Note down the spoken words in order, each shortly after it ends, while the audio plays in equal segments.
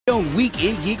Week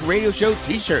in Geek Radio Show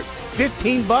t-shirt.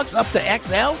 $15 up to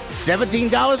XL,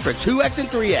 $17 for 2X and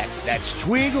 3X. That's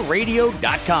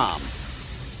TWIGradio.com.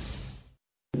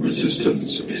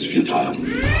 Resistance is futile.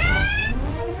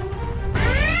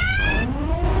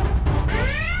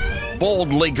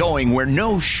 Boldly going where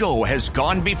no show has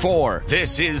gone before.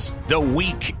 This is The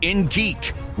Week in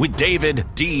Geek with David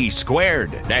D.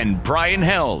 Squared and Brian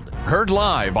Held. Heard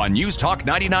live on News Talk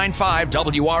 99.5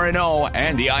 WRNO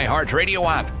and the iHeartRadio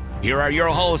app. Here are your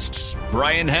hosts,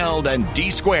 Brian Held and D.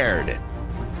 Squared.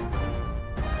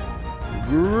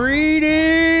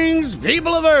 Greetings,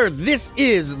 people of Earth. This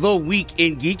is The Week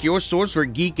in Geek, your source for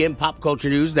geek and pop culture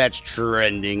news that's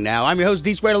trending now. I'm your host,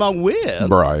 D Squared, along with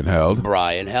Brian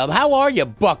Held. How are you,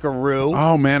 buckaroo?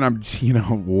 Oh, man, I'm,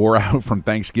 wore out from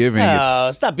Thanksgiving.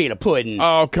 Stop being a pudding.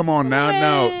 Oh, come on now.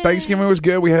 No, Thanksgiving was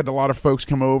good. We had a lot of folks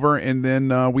come over, and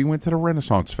then we went to the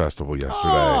Renaissance Festival yesterday.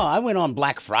 Oh, I went on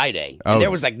Black Friday, and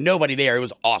there was like nobody there. It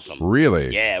was awesome.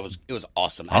 Really? Yeah, it was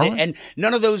awesome. Right. And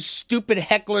none of those stupid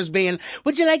hecklers being,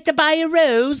 would you like to buy a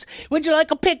rose? Would you like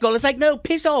a pickle? It's like, no,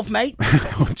 piss off, mate.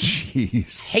 Oh,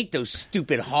 jeez. Hate those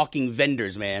stupid hawking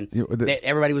vendors, man.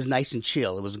 Everybody was nice and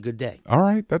chill. It was a good day. All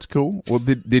right, that's cool. Well,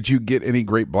 did you get any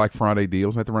great Black Friday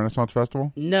deals at the Renaissance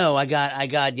Festival? No, I got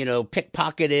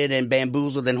pickpocketed and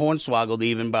bamboozled and hornswoggled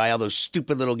even by all those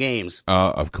stupid little games.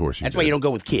 Of course you That's did. why you don't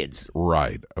go with kids.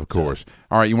 Right, of course.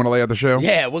 All right, you want to lay out the show?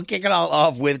 Yeah, we'll kick it all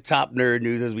off with top nerd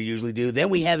news as we usually do. Then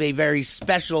we have a very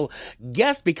special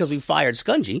guest because we fired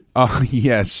Skungy.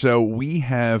 Yes, so we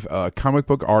have comic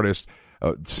book artist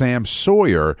Sam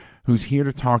Sawyer, who's here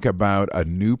to talk about a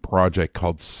new project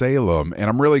called SALEM. And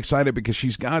I'm really excited because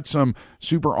she's got some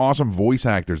super awesome voice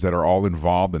actors that are all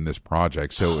involved in this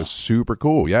project. So it's super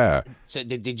cool, yeah. So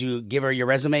did you give her your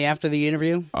resume after the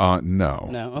interview? No.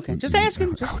 No, okay. Just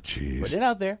asking. Just jeez. put it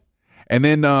out there. And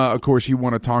then, of course, you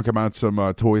want to talk about some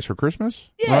toys for Christmas?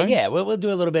 Yeah, right? yeah. We'll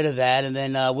do a little bit of that, and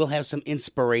then we'll have some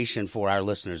inspiration for our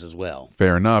listeners as well.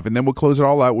 Fair enough. And then we'll close it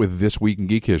all out with This Week in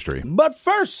Geek History. But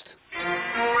first...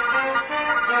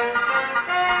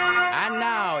 And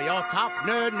now, your top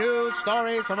nerd news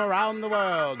stories from around the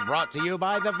world, brought to you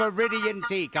by the Viridian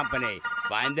Tea Company.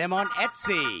 Find them on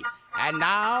Etsy. And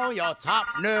now, your top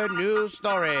nerd news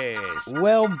stories.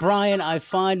 Well, Brian, I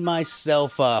find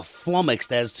myself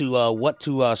flummoxed as to what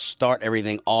to start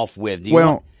everything off with.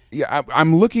 Yeah,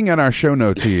 I'm looking at our show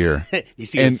notes here. You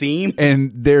see a theme?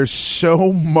 And there's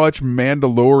so much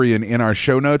Mandalorian in our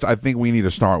show notes. I think we need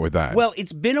to start with that. Well,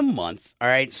 it's been a month, all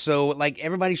right? So, like,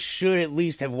 everybody should at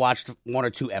least have watched 1 or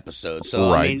 2 episodes.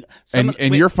 So, right. I mean,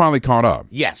 and you're finally caught up.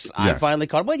 Yes, I'm finally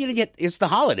caught up. Well, it's the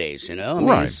holidays, you know?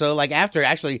 Right. So, like, after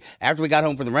we got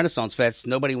home from the Renaissance Fest,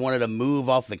 nobody wanted to move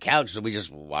off the couch, so we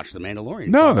just watched The Mandalorian.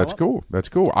 No, that's cool. That's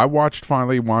cool. I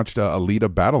finally watched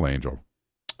Alita Battle Angel.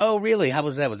 Oh, really? How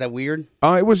was that? Was that weird?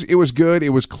 It was good. It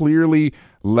was clearly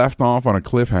left off on a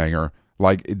cliffhanger.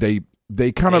 Like they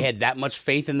kind of had that much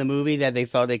faith in the movie that they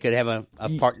thought they could have a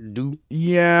part two.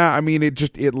 Yeah, I mean,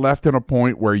 it left in a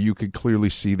point where you could clearly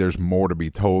see there's more to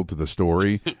be told to the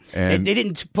story. And they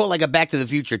didn't pull like a Back to the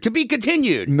Future to be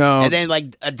continued. No, and then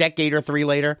like a decade or 3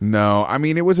 later. No, I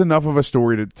mean it was enough of a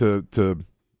story to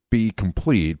be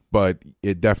complete, but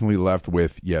it definitely left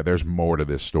with, there's more to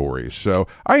this story. So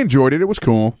I enjoyed it. It was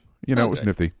cool. It was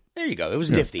nifty. There you go. It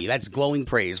was nifty. That's glowing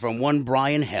praise from one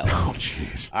Brian Held. Oh,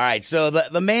 jeez. All right, so the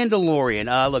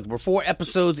Mandalorian. Look, we're 4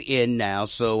 episodes in now,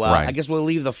 so right. I guess we'll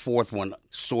leave the 4th one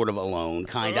sort of alone,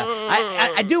 kind of.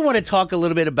 I do want to talk a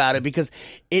little bit about it because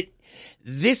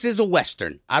this is a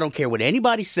Western. I don't care what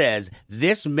anybody says.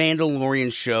 This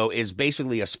Mandalorian show is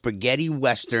basically a spaghetti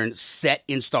Western set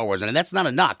in Star Wars. And that's not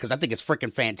a knock, because I think it's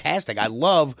freaking fantastic. I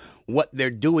love what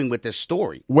they're doing with this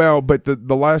story. Well, but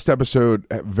the last episode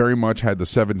very much had the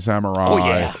 7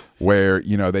 Samurai, where,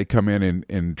 they come in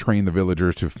and train the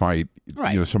villagers to fight,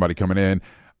 somebody coming in.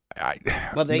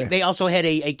 They also had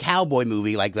a cowboy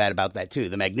movie like that about that, too,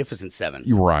 The Magnificent Seven.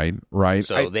 Right.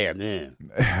 So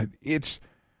It's...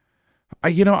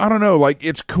 I don't know. Like,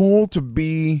 it's cool to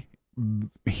be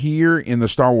here in the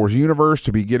Star Wars universe,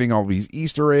 to be getting all these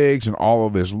Easter eggs and all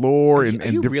of this lore. Are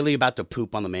you really about to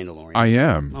poop on The Mandalorian? I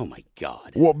am. Oh, my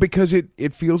God. Well, because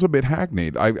it feels a bit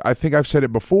hackneyed. I think I've said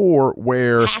it before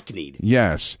where... Hackneyed?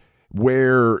 Yes.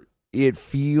 Where it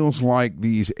feels like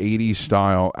these 80s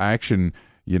style action,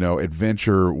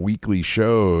 adventure weekly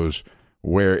shows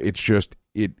where it's just,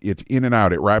 it's in and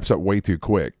out. It wraps up way too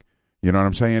quick. You know what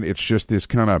I'm saying? It's just this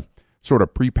kind of sort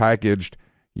of prepackaged,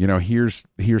 here's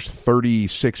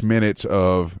 36 minutes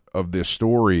of this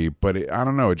story, but I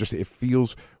don't know. It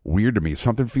feels weird to me.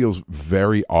 Something feels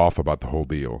very off about the whole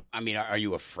deal. I mean, are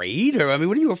you afraid? Or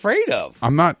what are you afraid of?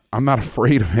 I'm not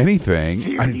afraid of anything.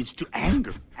 Fear leads to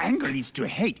anger. Anger leads to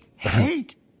hate.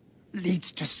 Hate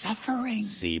leads to suffering.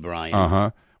 See, Brian.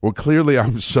 Uh-huh. Well, clearly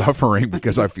I'm suffering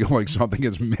because I feel like something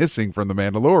is missing from The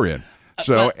Mandalorian.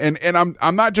 So, and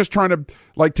I'm not just trying to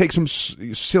like take some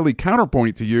silly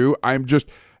counterpoint to you.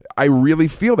 I really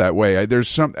feel that way.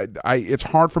 It's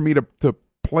hard for me to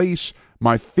place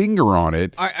my finger on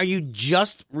it. Are you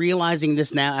just realizing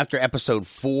this now after episode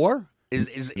 4?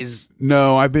 Is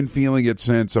No, I've been feeling it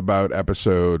since about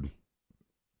episode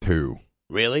 2.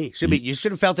 Really? You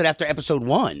should have felt it after episode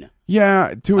 1.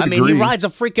 Yeah, to a degree. I mean, he rides a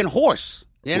freaking horse.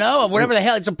 Whatever the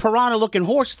hell, it's a piranha-looking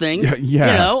horse thing.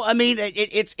 Yeah. I mean,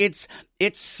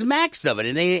 it smacks of it,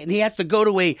 and he has to go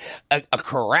to a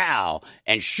corral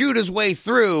and shoot his way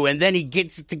through, and then he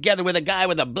gets together with a guy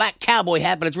with a black cowboy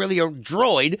hat, but it's really a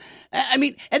droid. I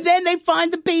mean, and then they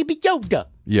find the baby Yoda.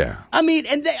 Yeah. I mean,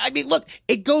 look,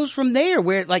 it goes from there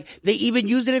where like they even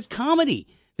use it as comedy.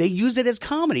 They use it as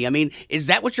comedy. I mean, is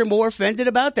that what you're more offended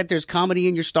about, that there's comedy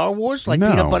in your Star Wars, like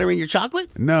peanut butter in your chocolate?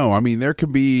 No, I mean, there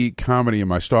could be comedy in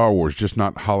my Star Wars, just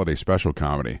not holiday special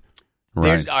comedy.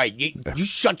 Right. All right, you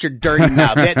shut your dirty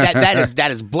mouth. That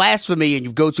is blasphemy, and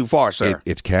you go too far, sir.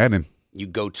 It's canon. You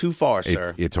go too far,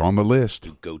 sir. It's on the list.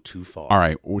 You go too far. All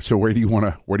right. So where do you want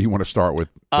to start with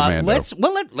the Mando?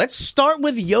 Let's start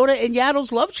with Yoda and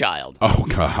Yaddle's love child. Oh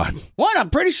God. What? I'm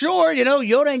pretty sure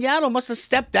Yoda and Yaddle must have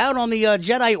stepped out on the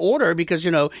Jedi Order because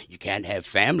you can't have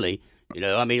family.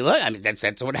 I mean, look. I mean,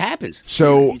 that's what happens.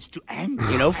 So leads to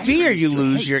anger. Fear you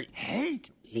lose your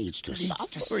hate. Leads to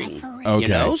suffering.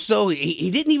 Okay. So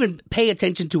he didn't even pay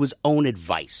attention to his own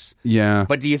advice. Yeah.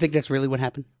 But do you think that's really what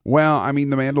happened? Well, I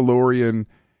mean, The Mandalorian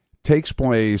takes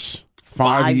place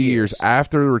 5 years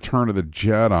after the Return of the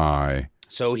Jedi.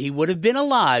 So he would have been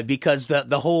alive because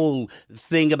the whole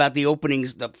thing about the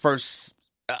openings, the first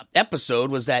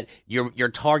episode was that your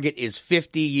target is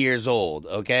 50 years old,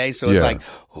 okay? So it's like,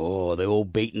 the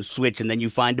old bait and switch, and then you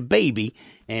find a baby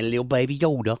and little baby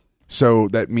Yoda. So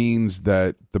that means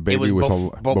that the baby was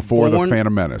before the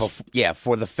Phantom Menace.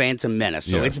 For the Phantom Menace.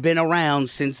 So it's been around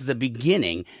since the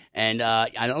beginning. And I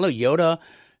don't know, Yoda,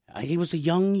 he was a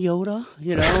young Yoda,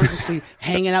 just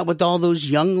hanging out with all those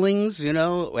younglings, Wait,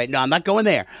 no, I'm not going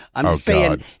there. I'm just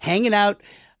saying hanging out.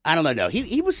 I don't know. No,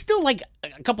 he was still like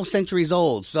a couple centuries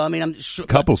old. So I mean, I'm sure.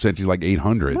 Couple centuries, like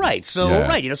 800. Right. So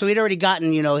so he'd already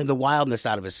gotten the wildness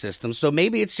out of his system. So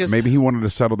maybe it's just maybe he wanted to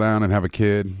settle down and have a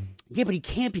kid. Yeah, but he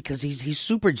can't because he's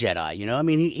super Jedi. I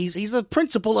mean, he's the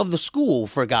principal of the school,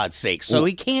 for God's sake. So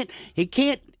he can't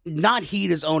not heed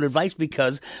his own advice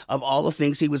because of all the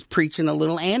things he was preaching to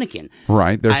little Anakin.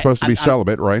 Right, they're supposed to be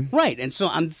celibate, right? Right, and so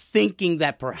I'm thinking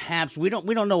that perhaps we don't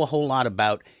know a whole lot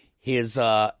about his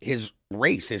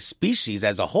race, his species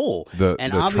as a whole. The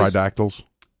tridactyls.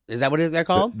 Is that what they're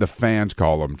called? The fans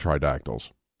call them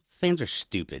tridactyls. Fans are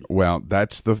stupid. Well,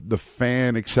 that's the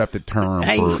fan accepted term.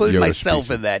 I for include Yoda myself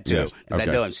species. in that too, Yes. because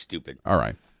Okay. I know I'm stupid. All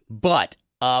right. But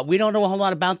we don't know a whole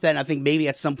lot about that, and I think maybe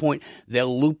at some point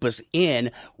they'll loop us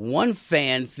in. One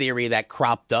fan theory that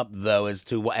cropped up, though, as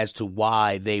to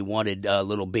why they wanted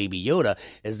little baby Yoda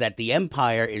is that the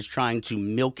Empire is trying to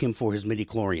milk him for his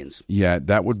midichlorians. Yeah,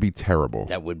 that would be terrible.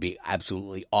 That would be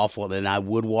absolutely awful. Then I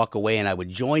would walk away, and I would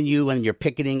join you in your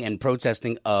picketing and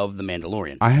protesting of the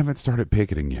Mandalorian. I haven't started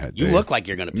picketing yet. You Dave. look like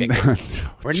you're going to picket.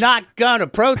 We're not going to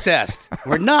protest.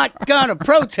 We're not going to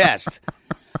protest.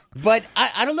 But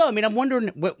I don't know. I mean, I'm wondering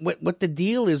what the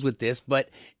deal is with this. But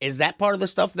is that part of the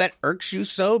stuff that irks you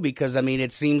so? Because, I mean,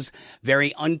 it seems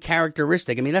very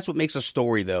uncharacteristic. I mean, that's what makes a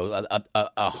story, though.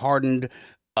 A hardened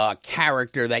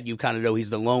character that you kind of know he's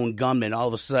the lone gunman. All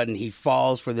of a sudden, he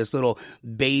falls for this little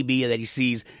baby that he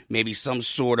sees maybe some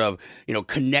sort of,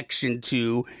 connection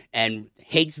to, and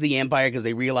hates the Empire because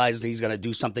they realize he's going to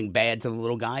do something bad to the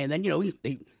little guy. And then,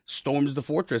 he storms the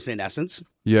fortress, in essence.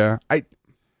 Yeah,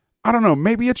 I don't know.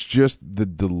 Maybe it's just the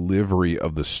delivery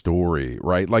of the story,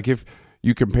 right? Like if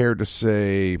you compare it to,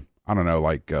 say, I don't know,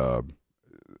 like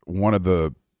one of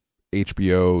the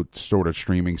HBO sort of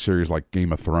streaming series like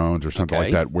Game of Thrones or something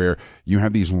like that, where you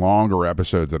have these longer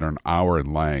episodes that are an hour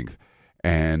in length,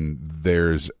 and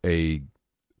there's a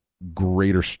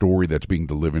greater story that's being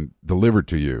delivered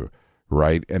to you,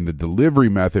 right? And the delivery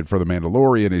method for The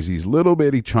Mandalorian is these little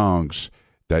bitty chunks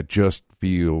that just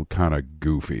feel kind of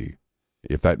goofy.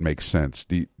 If that makes sense.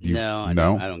 No, I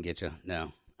don't get you.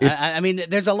 No. I mean,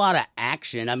 there's a lot of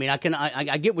action. I mean,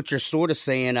 I get what you're sort of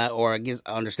saying, or I guess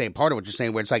I understand part of what you're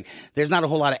saying, where it's like there's not a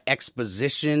whole lot of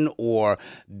exposition or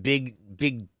big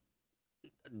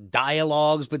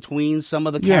dialogues between some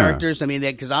of the characters. I mean,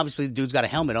 because obviously the dude's got a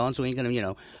helmet on, so he ain't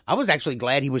gonna, I was actually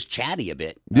glad he was chatty a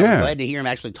bit. I was glad to hear him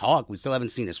actually talk. We still haven't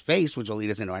seen his face, which will lead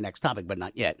us into our next topic, but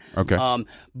not yet. Okay.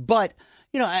 But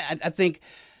I think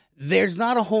there's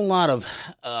not a whole lot of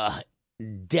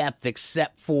depth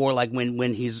except for like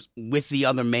when he's with the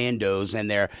other Mandos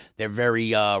and they're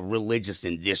very religious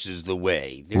and this is the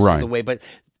way. This is the way. But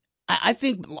I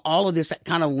think all of this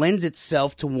kind of lends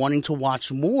itself to wanting to watch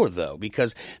more, though,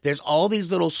 because there's all these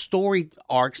little story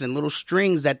arcs and little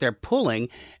strings that they're pulling,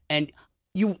 and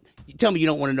you tell me you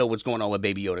don't want to know what's going on with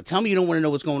Baby Yoda. Tell me you don't want to know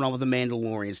what's going on with the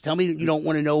Mandalorians. Tell me you don't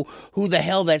want to know who the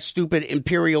hell that stupid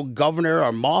Imperial governor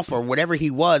or Moff or whatever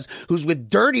he was who's with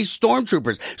dirty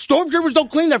stormtroopers. Stormtroopers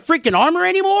don't clean their freaking armor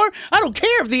anymore? I don't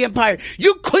care if the Empire...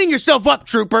 You clean yourself up,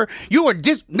 trooper. You are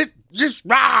just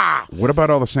rah! What about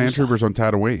all the sand troopers on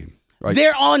Tatooine? Like,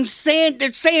 they're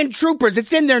sand troopers.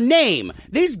 It's in their name.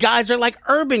 These guys are like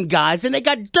urban guys, and they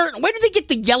got dirt. Where did they get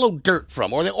the yellow dirt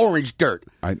from, or the orange dirt?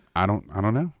 I don't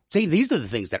know. See, these are the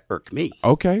things that irk me.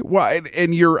 Okay, well,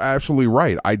 and you're absolutely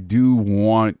right. I do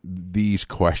want these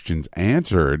questions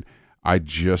answered.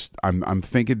 I'm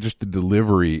thinking just the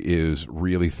delivery is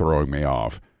really throwing me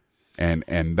off, and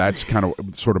that's kind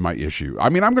of sort of my issue. I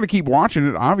mean, I'm going to keep watching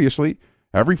it. Obviously,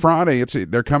 every Friday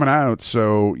they're coming out,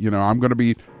 so I'm going to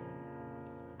be.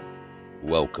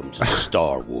 Welcome to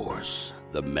Star Wars,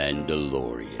 The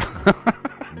Mandalorian.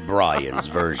 Brian's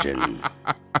version.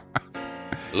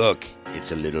 Look,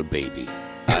 it's a little baby.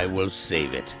 I will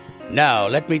save it. Now,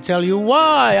 let me tell you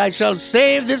why I shall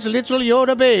save this little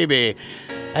Yoda baby.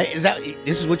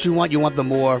 This is what you want? You want the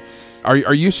more...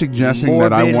 Are you suggesting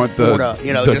that I want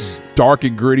the dark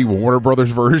and gritty Warner Brothers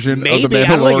version of the Mandalorian? I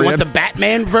don't know, you want the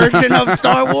Batman version of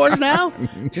Star Wars now?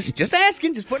 Just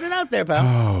asking, just putting it out there, pal.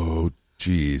 Oh,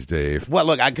 jeez, Dave. Well,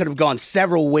 look, I could have gone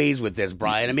several ways with this,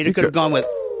 Brian. I mean, it could have gone with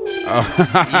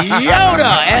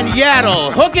Yoda and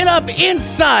Yaddle hooking up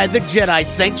inside the Jedi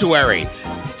Sanctuary.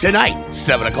 Tonight,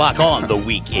 7 o'clock on The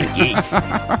Week in Geek.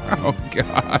 Oh,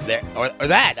 God. Or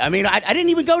that. I mean, I didn't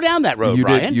even go down that road,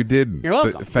 Brian. You didn't. You're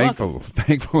welcome.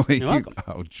 Thankfully. You're welcome.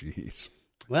 Oh, jeez.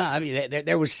 Well, I mean,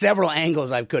 there were several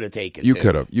angles I could have taken. You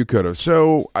could have.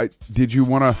 So, did you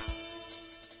want to...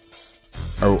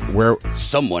 where...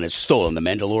 Someone has stolen the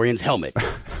Mandalorian's helmet.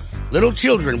 Little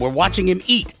children were watching him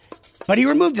eat. But he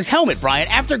removed his helmet, Brian,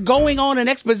 after going on an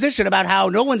exposition about how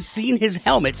no one's seen his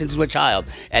helmet since he was a child,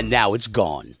 and now it's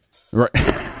gone. Right.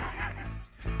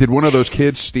 Did one of those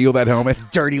kids steal that helmet?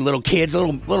 Dirty little kids,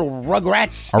 little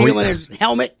rugrats stealing his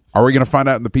helmet. Are we going to find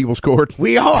out in the People's Court?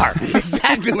 We are. That's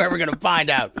exactly where we're going to find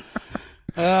out.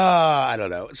 I don't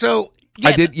know. So... Yeah,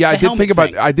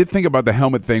 I did think about the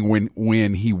helmet thing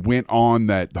when he went on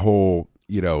that whole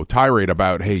tirade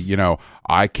about, hey,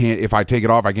 I can't, if I take it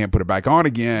off, I can't put it back on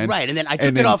again. Right, and then I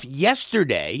took it off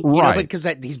yesterday, because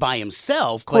he's by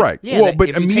himself. But, correct. Yeah, well, but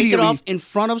if immediately, you take it off in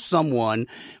front of someone,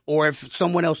 or if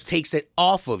someone else takes it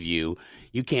off of you,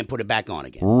 you can't put it back on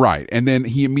again. Right, and then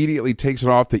he immediately takes it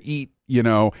off to eat,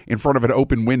 in front of an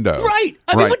open window. Right.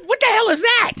 I mean, what the hell is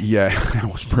that? Yeah,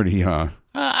 that was pretty.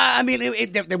 I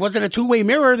mean, there wasn't a two-way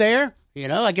mirror there.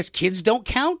 I guess kids don't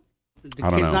count.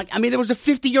 I don't know. I mean, there was a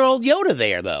 50-year-old Yoda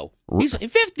there, though. He's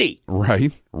 50.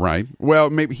 Right. Well,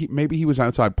 maybe he was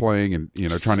outside playing and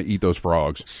trying to eat those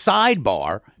frogs.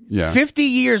 Sidebar. Yeah. 50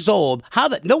 years old.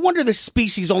 No wonder the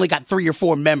species only got 3 or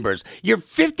 4 members. You're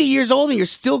 50 years old and you're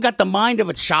still got the mind of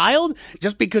a child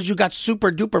just because you got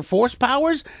super duper force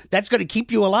powers. That's going to keep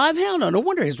you alive. Hell no. No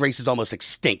wonder his race is almost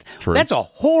extinct. True. That's a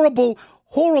horrible.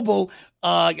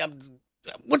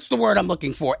 What's the word I'm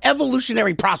looking for?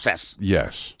 Evolutionary process.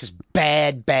 Yes. Just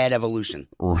bad evolution.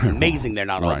 Amazing they're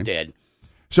not all dead.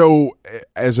 So,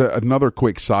 as another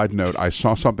quick side note, I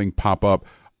saw something pop up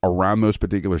around those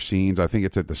particular scenes. I think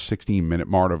it's at the 16-minute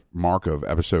mark of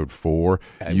episode 4.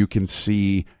 Okay. You can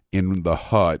see in the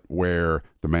hut where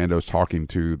the Mando's talking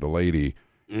to the lady,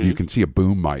 you can see a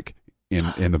boom mic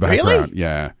in the background. Really?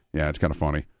 Yeah, it's kind of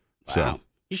funny. Wow. So,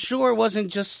 you sure it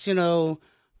wasn't just, okay,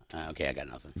 I got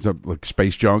nothing. So, like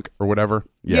space junk or whatever?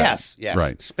 Yeah. Yes.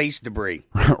 Right. Space debris.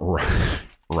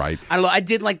 Right. I don't know. I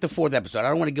did like the 4th episode. I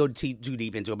don't want to go too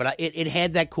deep into it, but it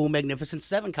had that cool Magnificent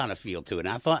 7 kind of feel to it. And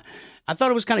I thought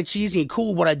it was kind of cheesy and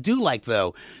cool. What I do like,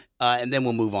 though, and then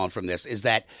we'll move on from this, is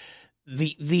that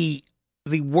the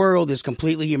world is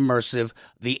completely immersive.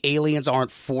 the aliens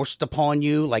aren't forced upon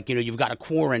you. Like, you've got a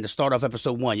Quarren to start off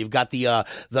episode 1. You've got the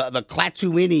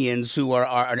Klaatuinians who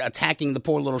are attacking the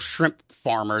poor little shrimp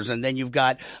farmers, and then you've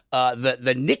got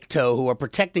the Nikto who are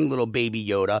protecting little baby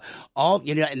Yoda.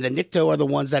 And the Nikto are the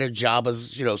ones that are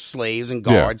Jabba's, slaves and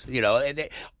guards.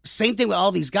 Same thing with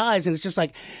all these guys, and it's just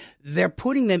like they're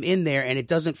putting them in there, and it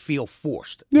doesn't feel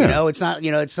forced. Yeah. It's not.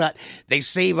 It's not. They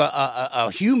save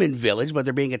a human village, but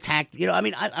they're being attacked. I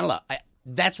don't know.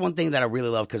 That's one thing that I really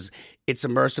love because it's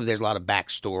immersive. There's a lot of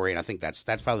backstory, and I think that's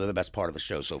probably the best part of the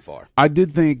show so far. I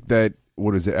did think that,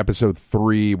 what is it, episode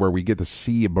 3, where we get to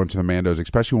see a bunch of the Mandos,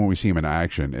 especially when we see them in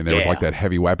action, and there was like that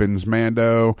heavy weapons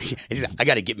Mando. I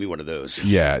got to get me one of those.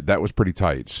 Yeah, that was pretty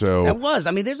tight. So that was.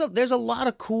 I mean, there's a lot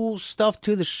of cool stuff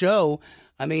to the show.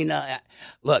 I mean,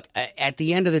 look, at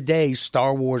the end of the day,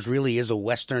 Star Wars really is a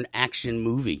Western action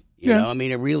movie. You know, I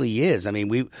mean, it really is. I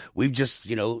mean, we've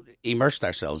just, immersed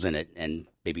ourselves in it and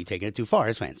maybe taken it too far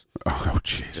as fans. Oh,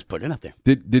 jeez. Just putting it up there.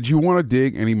 Did you want to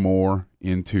dig any more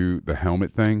into the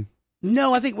helmet thing?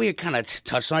 No, I think we kind of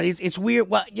touched on it. It's weird.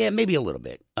 Well, yeah, maybe a little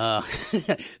bit.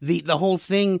 The whole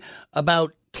thing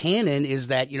about canon is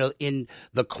that, in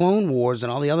the Clone Wars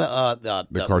and all the other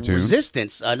the cartoons?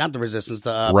 Resistance, not the Resistance,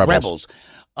 the Rebels.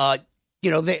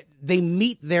 They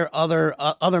meet their other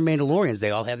Mandalorians. They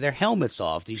all have their helmets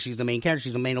off. She's the main character.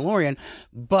 She's a Mandalorian,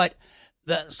 but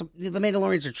the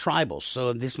Mandalorians are tribal,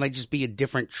 so this might just be a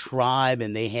different tribe,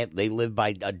 and they live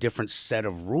by a different set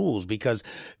of rules. Because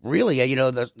really,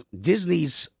 the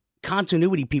Disney's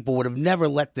continuity people would have never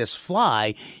let this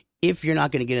fly if you're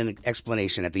not going to get an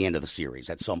explanation at the end of the series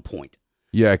at some point.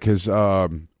 Yeah, because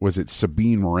was it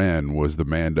Sabine Wren was the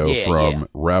Mando from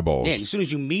Rebels? Yeah, and as soon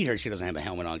as you meet her, she doesn't have a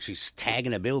helmet on. She's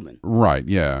tagging a building. Right.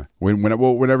 Yeah.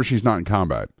 Whenever she's not in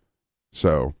combat.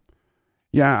 So,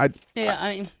 yeah.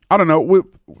 I don't know.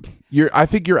 I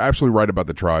think you're absolutely right about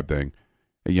the tribe thing.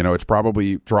 It's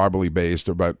probably tribally based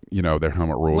about their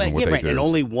helmet rules and what they do. And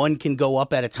only one can go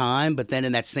up at a time. But then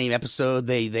in that same episode,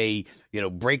 they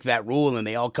break that rule and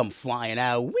they all come flying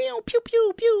out. Pew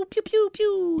pew pew pew pew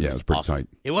pew. Yeah, it was pretty tight.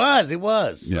 It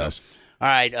was. Yes. So, all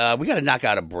right, we got to knock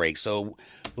out a break. So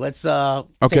let's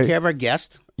take care of our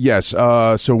guest. Yes.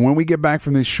 So when we get back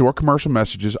from these short commercial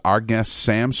messages, our guest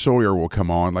Sam Sawyer will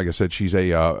come on. Like I said, she's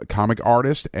a comic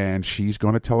artist, and she's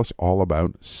going to tell us all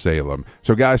about Salem.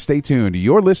 So guys, stay tuned.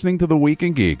 You're listening to The Week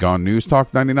in Geek on News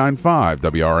Talk 99.5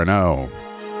 WRNO.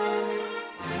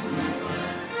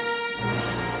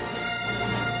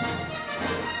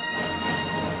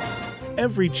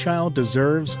 Every child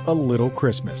deserves a little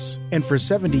Christmas. And for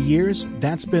 70 years,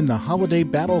 that's been the holiday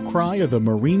battle cry of the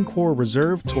Marine Corps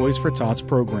Reserve Toys for Tots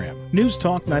program. News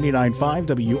Talk 99.5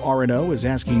 WRNO is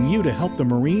asking you to help the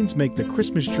Marines make the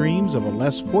Christmas dreams of a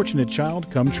less fortunate child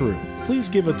come true. Please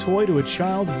give a toy to a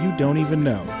child you don't even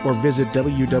know, or visit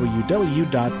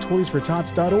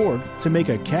www.toysfortots.org to make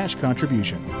a cash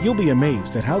contribution. You'll be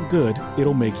amazed at how good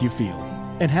it'll make you feel.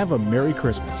 And have a Merry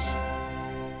Christmas.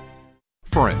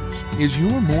 Friends, is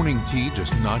your morning tea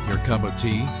just not your cup of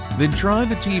tea? Then try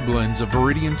the tea blends of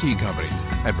Viridian Tea Company.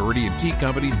 At Viridian Tea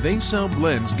Company, they sell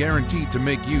blends guaranteed to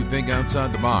make you think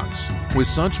outside the box. With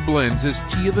such blends as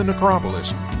Tea of the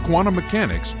Necropolis, Quantum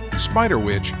Mechanics, Spider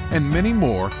Witch, and many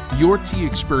more, your tea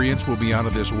experience will be out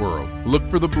of this world. Look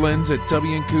for the blends at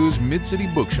Tubby & Coo's Mid-City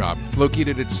Bookshop,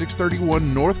 located at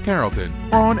 631 North Carrollton,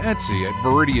 or on Etsy at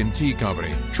Viridian Tea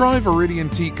Company. Try Viridian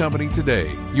Tea Company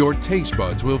today. Your taste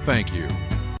buds will thank you.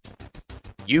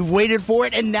 You've waited for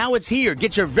it, and now it's here.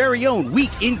 Get your very own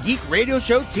Week in Geek Radio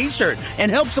Show t-shirt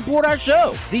and help support our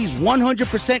show. These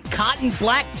 100% cotton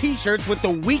black t-shirts with the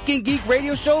Week in Geek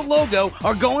Radio Show logo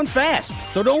are going fast.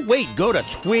 So don't wait. Go to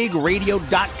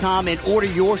twigradio.com and order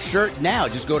your shirt now.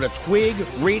 Just go to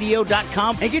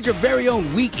twigradio.com and get your very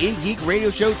own Week in Geek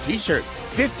Radio Show t-shirt.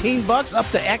 $15 up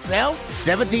to XL,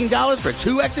 $17 for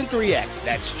 2X and 3X.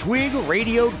 That's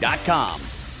twigradio.com.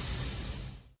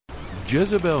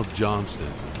 Jezebel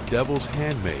Johnston, Devil's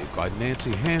Handmaid by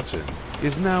Nancy Hansen,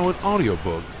 is now an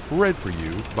audiobook read for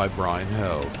you by Brian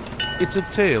Held. It's a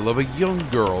tale of a young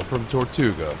girl from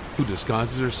Tortuga who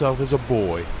disguises herself as a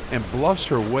boy and bluffs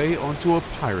her way onto a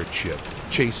pirate ship,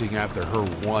 chasing after her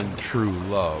one true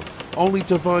love, only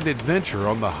to find adventure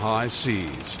on the high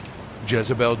seas.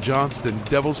 Jezebel Johnston,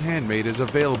 Devil's Handmaid is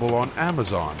available on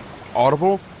Amazon,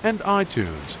 Audible, and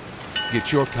iTunes.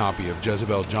 Get your copy of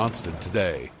Jezebel Johnston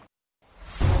today.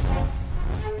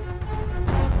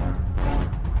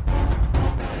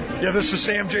 Yeah, this is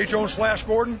Sam J. Jones Flash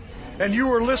Gordon, and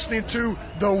you are listening to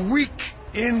The Week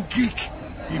in Geek.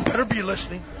 You better be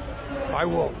listening. I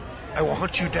will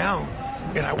hunt you down,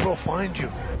 and I will find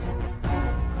you.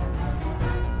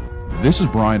 This is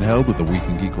Brian Held with the Week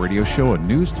in Geek Radio Show on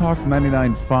News Talk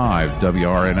 99.5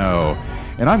 WRNO.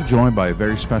 And I'm joined by a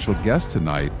very special guest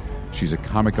tonight. She's a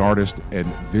comic artist and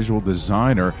visual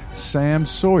designer, Sam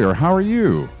Sawyer. How are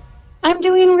you? I'm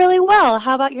doing really well.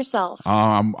 How about yourself?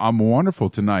 I'm wonderful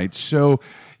tonight. So,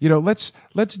 let's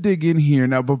dig in here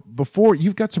now. But before,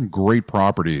 you've got some great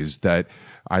properties that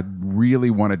I really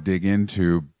want to dig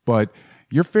into. But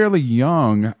you're fairly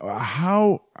young.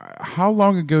 How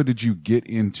long ago did you get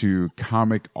into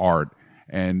comic art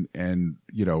and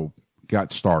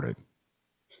got started?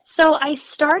 So I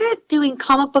started doing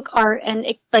comic book art and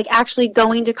actually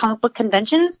going to comic book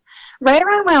conventions right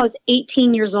around when I was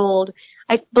 18 years old.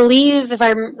 I believe, if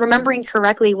I'm remembering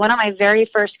correctly, one of my very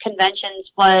first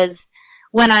conventions was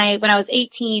when I was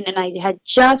 18 and I had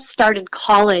just started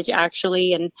college,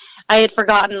 actually, and I had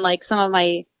forgotten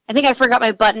I think I forgot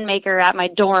my button maker at my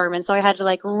dorm, and so I had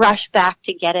to rush back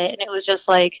to get it, and it was just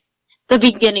the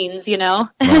beginnings,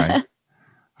 Right.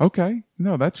 Okay.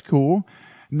 No, that's cool.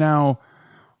 Now,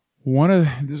 one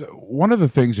of the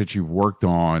things that you've worked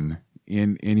on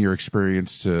in your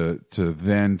experience to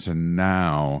then to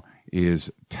now is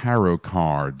tarot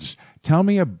cards. Tell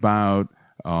me about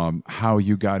how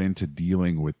you got into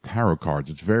dealing with tarot cards.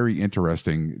 It's very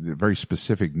interesting, very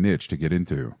specific niche to get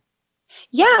into.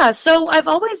 Yeah, so I've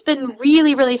always been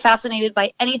really, really fascinated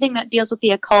by anything that deals with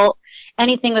the occult,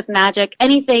 anything with magic,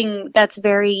 anything that's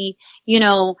very,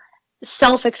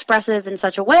 self-expressive in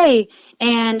such a way.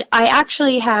 And I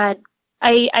actually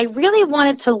I really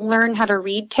wanted to learn how to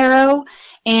read tarot.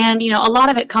 And, a lot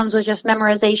of it comes with just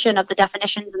memorization of the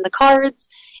definitions in the cards.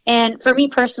 And for me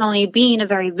personally, being a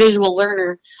very visual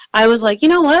learner, I was like, you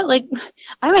know what?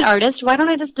 I'm an artist. Why don't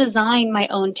I just design my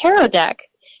own tarot deck?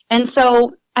 And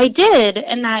so I did,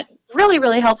 and that really,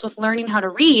 really helped with learning how to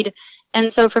read.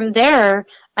 And so from there,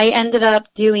 I ended up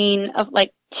doing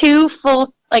two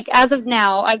full, as of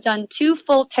now, I've done 2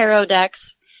 full tarot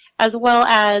decks, as well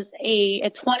as a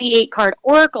 28 card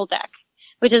oracle deck,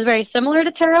 which is very similar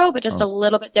to tarot, but just a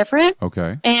little bit different.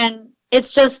 Okay. And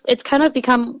it's kind of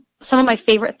become some of my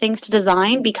favorite things to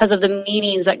design because of the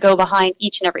meanings that go behind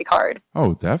each and every card.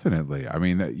 Oh, definitely. I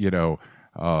mean,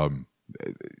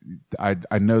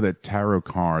 I know that tarot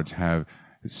cards have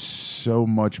so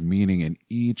much meaning in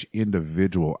each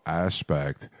individual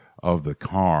aspect of the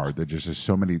card. There just is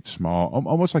so many small,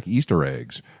 almost like Easter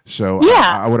eggs. So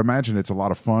yeah. I would imagine it's a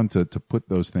lot of fun to put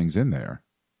those things in there.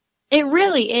 It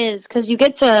really is, because you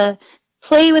get to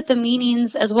play with the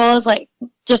meanings as well as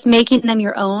just making them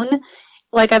your own.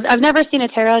 I've never seen a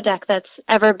tarot deck that's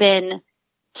ever been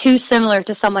too similar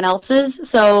to someone else's.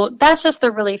 So that's just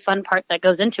the really fun part that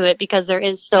goes into it, because there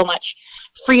is so much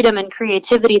freedom and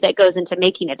creativity that goes into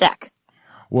making a deck.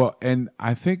 Well, and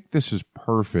I think this is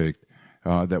perfect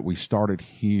that we started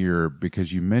here,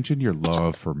 because you mentioned your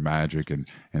love for magic and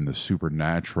the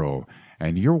supernatural,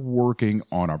 and you're working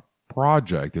on a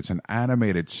project. It's an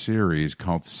animated series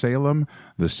called SALEM,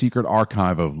 The Secret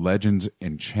Archive of Legends,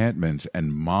 Enchantments,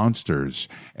 and Monsters.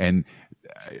 And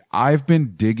I've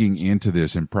been digging into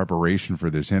this in preparation for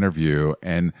this interview,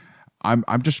 and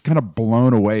I'm just kind of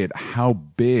blown away at how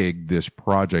big this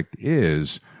project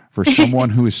is for someone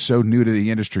who is so new to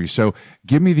the industry. So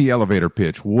give me the elevator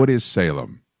pitch. What is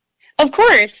SALEM? Of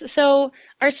course. So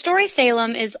our story,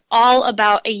 SALEM, is all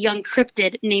about a young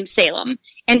cryptid named Salem.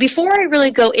 And before I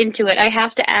really go into it, I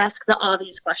have to ask the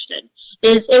obvious question,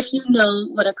 is if you know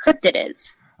what a cryptid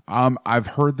is. I've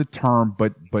heard the term,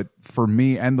 but for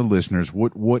me and the listeners,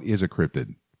 what is a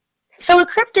cryptid? So a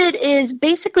cryptid is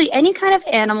basically any kind of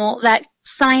animal that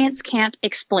science can't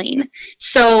explain.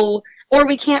 Or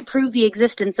we can't prove the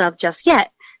existence of just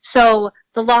yet. So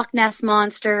the Loch Ness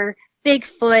Monster,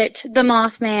 Bigfoot, the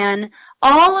Mothman,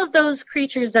 all of those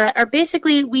creatures that are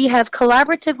basically, we have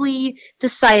collaboratively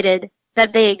decided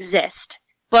that they exist.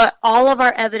 But all of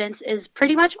our evidence is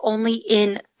pretty much only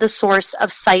in the source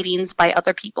of sightings by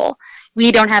other people.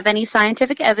 We don't have any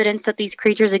scientific evidence that these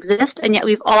creatures exist, and yet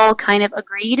we've all kind of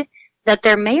agreed that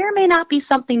there may or may not be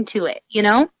something to it,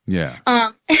 Yeah.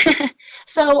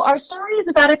 So our story is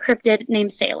about a cryptid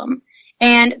named Salem,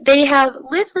 and they have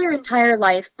lived their entire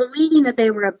life believing that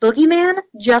they were a boogeyman,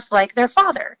 just like their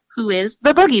father, who is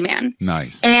the boogeyman.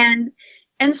 Nice. And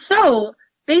so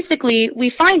basically, we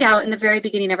find out in the very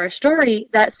beginning of our story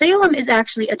that Salem is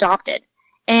actually adopted.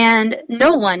 And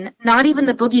no one, not even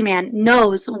the boogeyman,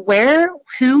 knows where,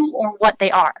 who, or what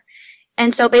they are.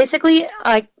 And so basically,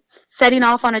 setting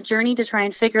off on a journey to try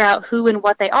and figure out who and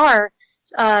what they are,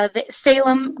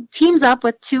 Salem teams up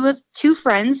with two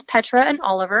friends, Petra and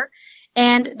Oliver,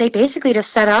 and they basically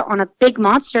just set out on a big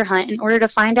monster hunt in order to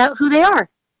find out who they are.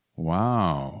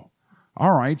 Wow.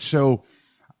 All right. So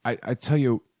I tell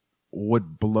you,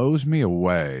 what blows me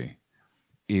away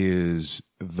is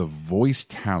the voice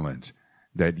talent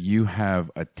that you have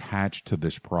attached to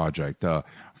this project.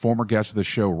 Former guest of the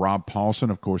show, Rob Paulson,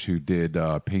 of course, who did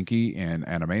Pinky and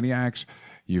Animaniacs.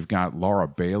 You've got Laura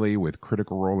Bailey with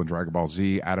Critical Role in Dragon Ball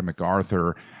Z, Adam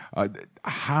MacArthur.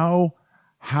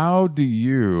 How do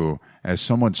you, as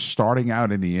someone starting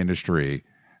out in the industry,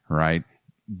 right,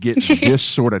 get this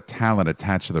sort of talent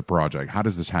attached to the project? How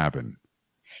does this happen?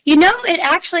 It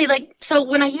actually, so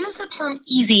when I use the term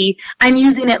easy, I'm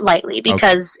using it lightly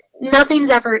because nothing's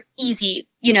ever easy,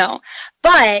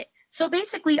 But, so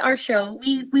basically our show,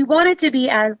 we wanted to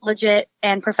be as legit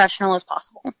and professional as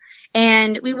possible.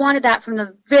 And we wanted that from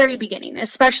the very beginning,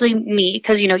 especially me,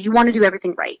 because, you want to do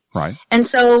everything right. Right. And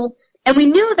we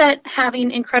knew that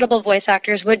having incredible voice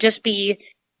actors would just be,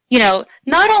 not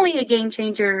only a game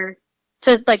changer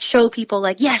to show people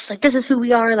yes, this is who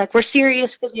we are, we're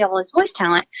serious because we have all this voice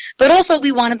talent, but also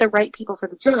we wanted the right people for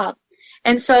the job.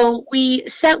 And so we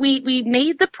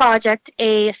made the project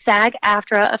a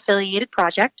SAG-AFTRA affiliated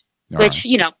project, which,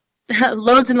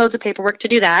 loads and loads of paperwork to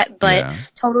do that, but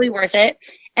totally worth it.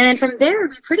 And then from there,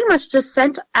 we pretty much just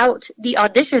sent out the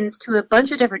auditions to a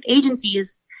bunch of different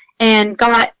agencies and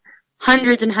got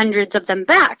hundreds and hundreds of them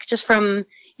back just from,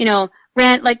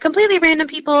 completely random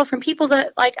people, from people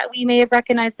that we may have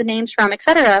recognized the names from,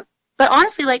 etc. But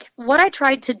honestly, what I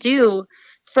tried to do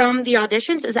from the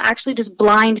auditions is actually just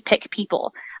blind pick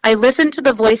people. I listened to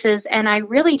the voices and I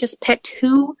really just picked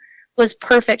who was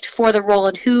perfect for the role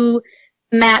and who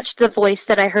matched the voice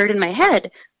that I heard in my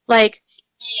head.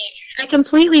 I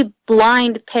completely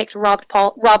blind picked Rob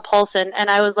Paulson, and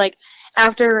I was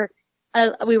after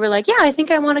we were yeah, I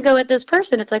think I want to go with this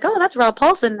person. It's oh, that's Rob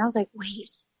Paulson. And I was wait,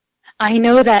 I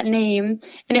know that name.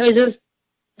 And it was just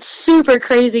super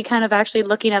crazy kind of actually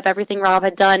looking up everything Rob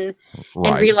had done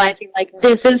and realizing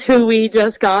this is who we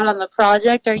just got on the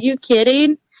project. Are you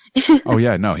kidding? Oh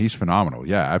yeah, no, he's phenomenal.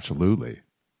 Yeah, absolutely.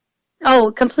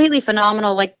 Oh, completely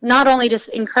phenomenal. Not only just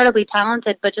incredibly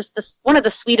talented, but just one of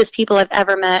the sweetest people I've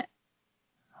ever met.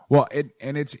 Well,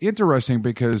 and it's interesting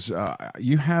because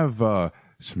you have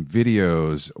some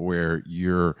videos where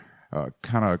you're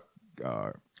kind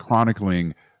of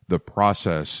chronicling the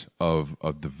process of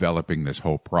developing this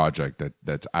whole project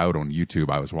that's out on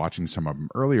YouTube. I was watching some of them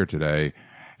earlier today,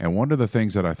 and one of the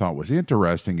things that I thought was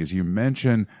interesting is you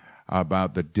mentioned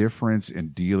about the difference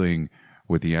in dealing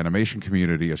with the animation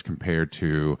community as compared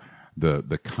to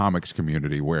the comics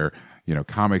community, where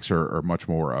comics are much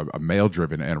more a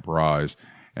male-driven enterprise,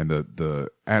 and the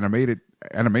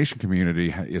animation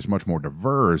community is much more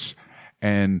diverse.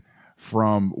 And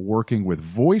from working with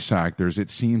voice actors,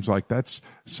 it seems like that's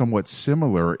somewhat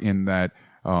similar in that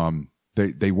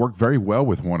they work very well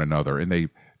with one another, and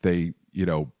they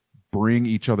bring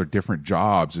each other different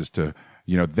jobs as to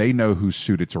they know who's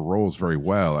suited to roles very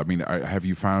well. I mean, have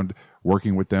you found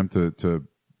working with them to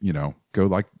go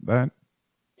like that?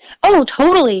 Oh,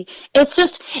 totally.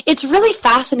 It's really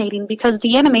fascinating because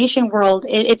the animation world,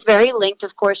 it's very linked,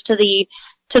 of course, to the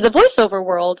voiceover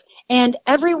world, and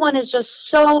everyone is just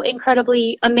so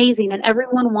incredibly amazing, and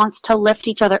everyone wants to lift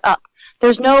each other up.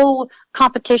 There's no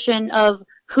competition of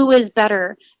who is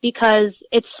better because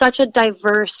it's such a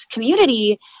diverse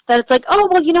community that it's oh,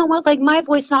 well, you know what, my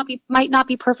voice might not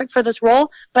be perfect for this role,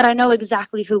 but I know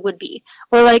exactly who would be.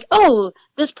 Or oh,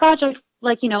 this project,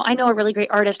 I know a really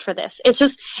great artist for this.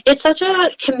 It's such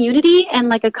a community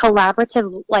and a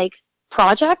collaborative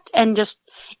project and just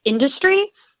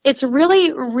industry. It's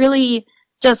really, really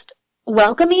just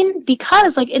welcoming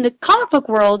because in the comic book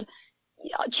world,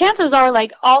 chances are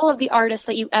all of the artists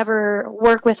that you ever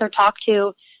work with or talk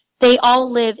to, they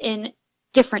all live in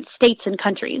different states and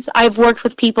countries. I've worked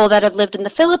with people that have lived in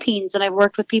the Philippines, and I've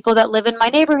worked with people that live in my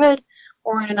neighborhood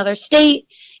or in another state.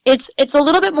 It's a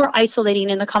little bit more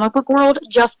isolating in the comic book world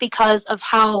just because of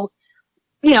how,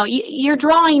 you're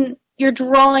drawing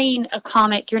a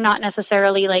comic. You're not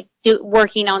necessarily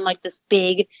working on this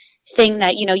big thing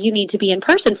that, you need to be in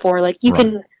person for. You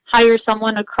can hire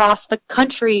someone across the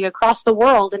country, across the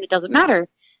world, and it doesn't matter.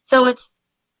 So it's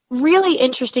really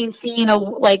interesting seeing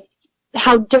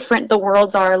how different the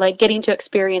worlds are, getting to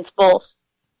experience both.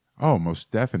 Oh, most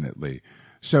definitely.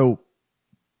 So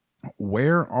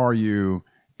where are you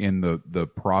in the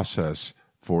process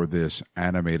for this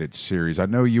animated series? I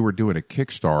know you were doing a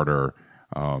Kickstarter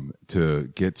to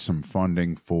get some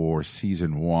funding for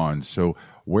season 1. So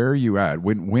where are you at?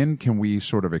 When can we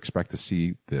sort of expect to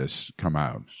see this come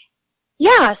out?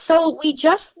 Yeah, so we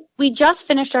just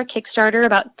finished our Kickstarter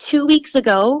about 2 weeks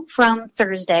ago from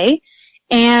Thursday,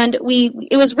 and it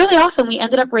was really awesome. We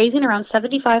ended up raising around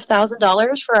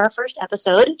 $75,000 for our first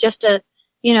episode, just to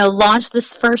launch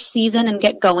this first season and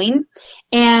get going.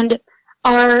 And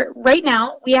right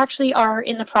now, we actually are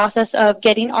in the process of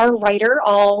getting our writer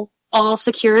all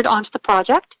secured onto the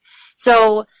project.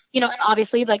 So, and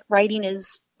obviously, like, writing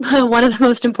is one of the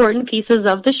most important pieces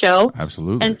of the show.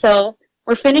 Absolutely. And so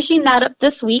we're finishing that up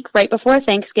this week, right before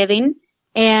Thanksgiving.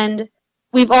 And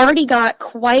we've already got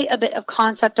quite a bit of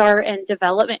concept art and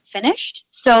development finished.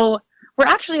 So we're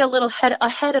actually a little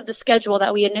ahead of the schedule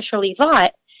that we initially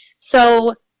thought.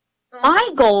 So my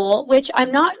goal, which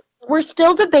we're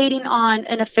still debating on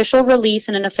an official release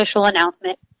and an official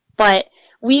announcement, but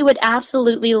we would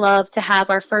absolutely love to have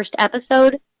our first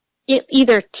episode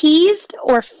either teased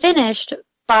or finished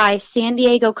by San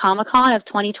Diego Comic-Con of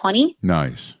 2020.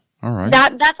 Nice. All right.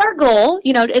 That's our goal.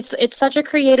 It's such a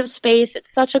creative space.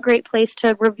 It's such a great place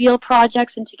to reveal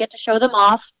projects and to get to show them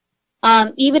off.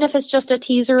 Even if it's just a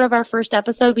teaser of our first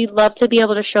episode, we'd love to be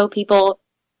able to show people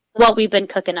what we've been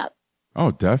cooking up.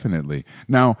 Oh, definitely.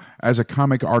 Now, as a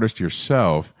comic artist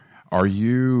yourself, are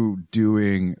you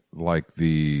doing like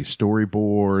the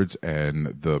storyboards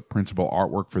and the principal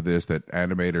artwork for this that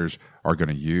animators are going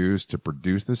to use to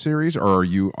produce the series, or are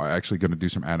you actually going to do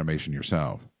some animation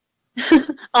yourself?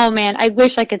 Oh man, I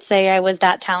wish I could say I was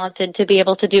that talented to be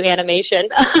able to do animation.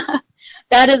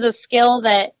 That is a skill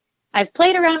that I've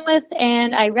played around with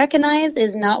and I recognize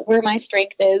is not where my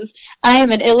strength is. I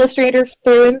am an illustrator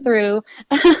through and through.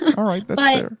 All right, that's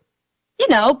fair.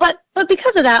 But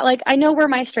because of that, like, I know where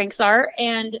my strengths are,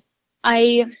 and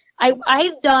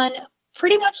I've done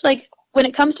pretty much, like, when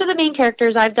it comes to the main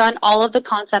characters, I've done all of the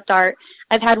concept art.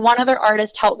 I've had one other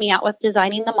artist help me out with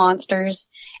designing the monsters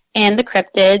and the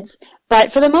cryptids.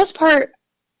 But for the most part,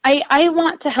 I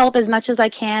want to help as much as I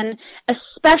can,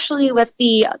 especially with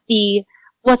the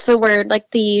what's the word? Like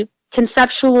the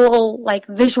conceptual, like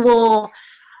visual,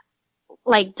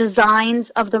 like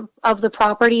designs of the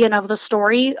property and of the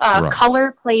story. Right.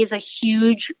 Color plays a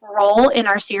huge role in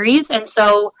our series, and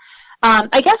so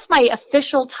I guess my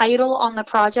official title on the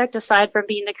project, aside from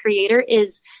being the creator,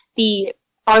 is the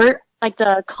art, like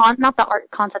not the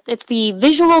art concept. It's the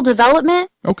visual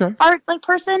development art, like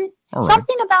person. All right.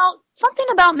 Something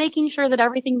about making sure that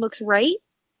everything looks right,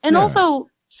 and also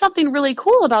something really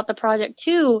cool about the project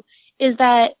too is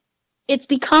that it's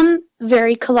become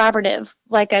very collaborative,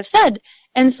 like I've said.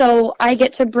 And so I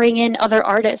get to bring in other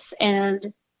artists and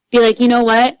be like, you know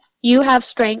what? You have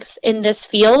strengths in this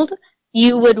field.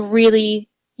 You would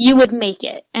make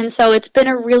it. And so it's been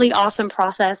a really awesome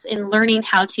process in learning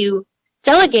how to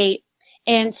delegate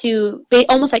and to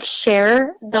almost like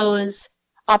share those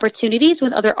opportunities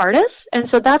with other artists. And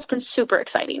so that's been super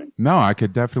exciting. No, I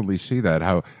could definitely see that,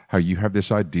 how you have this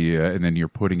idea and then you're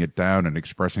putting it down and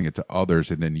expressing it to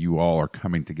others, and then you all are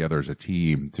coming together as a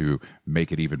team to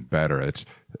make it even better. It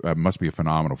must be a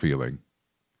phenomenal feeling.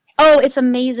 Oh, it's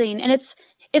amazing. And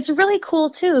it's really cool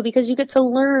too, because you get to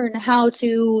learn how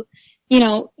to,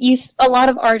 a lot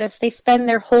of artists, they spend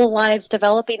their whole lives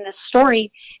developing this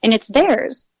story and it's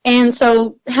theirs. And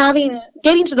so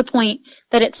getting to the point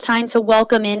that it's time to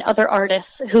welcome in other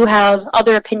artists who have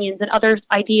other opinions and other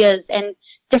ideas and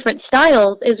different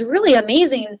styles is really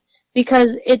amazing,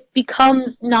 because it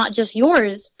becomes not just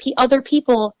yours. Other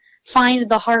people find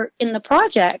the heart in the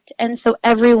project. And so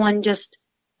everyone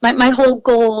my whole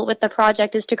goal with the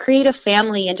project is to create a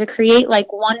family and to create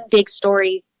like one big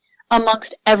story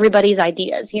amongst everybody's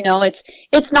ideas.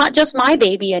 It's not just my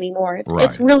baby anymore.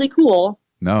 It's really cool.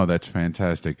 No, that's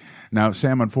fantastic. Now,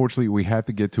 Sam, unfortunately, we have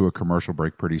to get to a commercial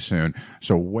break pretty soon.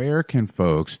 So where can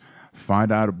folks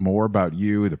find out more about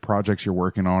you, the projects you're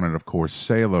working on, and, of course,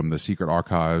 Salem, the secret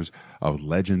archives of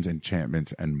legends,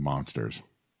 enchantments, and monsters?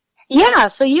 Yeah,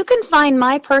 so you can find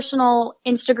my personal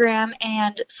Instagram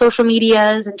and social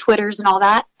medias and Twitters and all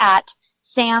that at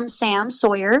Sam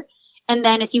Sawyer. And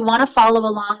then if you want to follow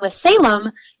along with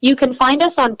Salem, you can find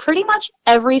us on pretty much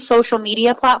every social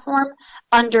media platform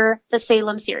under the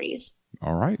Salem series.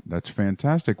 All right. That's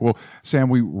fantastic. Well, Sam,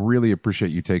 we really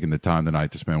appreciate you taking the time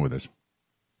tonight to spend with us.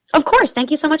 Of course.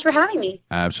 Thank you so much for having me.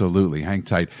 Absolutely. Hang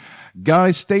tight.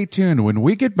 Guys, stay tuned. When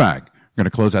we get back, we're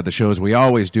going to close out the show as we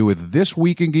always do with This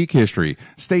Week in Geek History.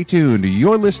 Stay tuned.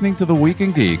 You're listening to The Week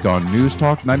in Geek on News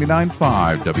Talk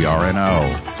 99.5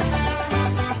 WRNO.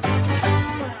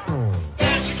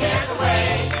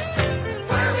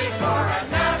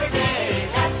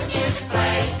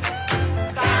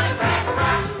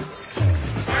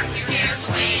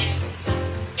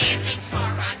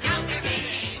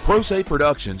 Pro Se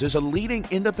Productions is a leading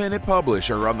independent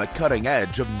publisher on the cutting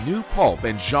edge of new pulp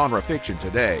and genre fiction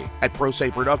today. At Pro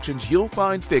Se Productions, you'll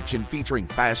find fiction featuring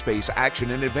fast-paced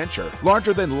action and adventure,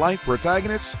 larger-than-life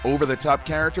protagonists, over-the-top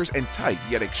characters, and tight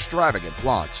yet extravagant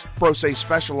plots. Pro Se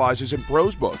specializes in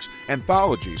prose books,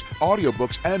 anthologies,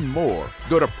 audiobooks, and more.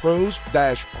 Go to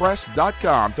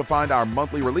prose-press.com to find our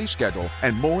monthly release schedule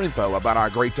and more info about our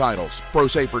great titles. Pro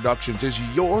Se Productions is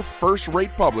your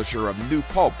first-rate publisher of new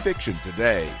pulp fiction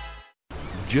today.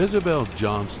 Jezebel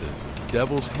Johnston,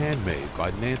 Devil's Handmaid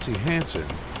by Nancy Hansen,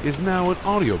 is now an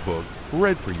audiobook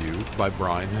read for you by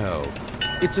Brian Held.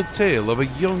 It's a tale of a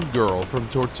young girl from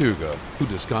Tortuga who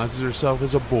disguises herself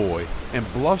as a boy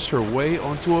and bluffs her way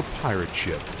onto a pirate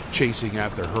ship, chasing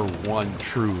after her one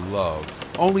true love,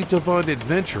 only to find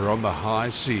adventure on the high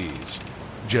seas.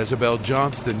 Jezebel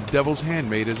Johnston, Devil's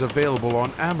Handmaid is available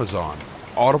on Amazon,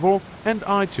 Audible, and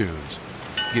iTunes.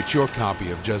 Get your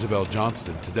copy of Jezebel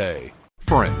Johnston today.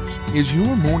 Friends, is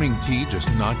your morning tea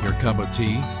just not your cup of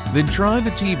tea? Then try the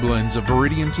tea blends of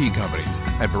Viridian Tea Company.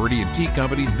 At Viridian Tea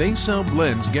Company, they sell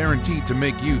blends guaranteed to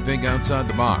make you think outside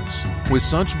the box. With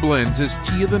such blends as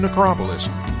Tea of the Necropolis,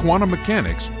 Quantum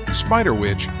Mechanics, Spider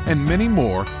Witch, and many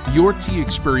more, your tea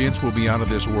experience will be out of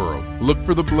this world. Look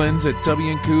for the blends at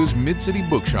Tubby & Coo's Mid-City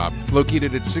Bookshop,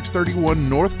 located at 631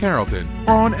 North Carrollton,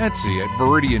 or on Etsy at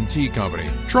Viridian Tea Company.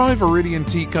 Try Viridian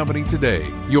Tea Company today.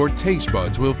 Your taste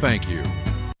buds will thank you.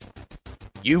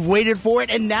 You've waited for it,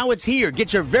 and now it's here.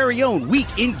 Get your very own Week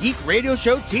in Geek Radio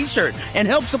Show t-shirt and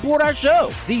help support our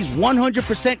show. These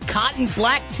 100% cotton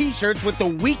black t-shirts with the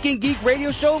Week in Geek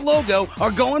Radio Show logo are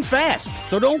going fast.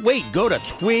 So don't wait. Go to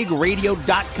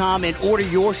twigradio.com and order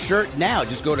your shirt now.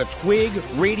 Just go to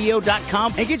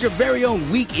twigradio.com and get your very own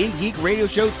Week in Geek Radio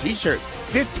Show t-shirt.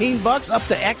 $15 up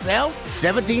to XL,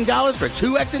 $17 for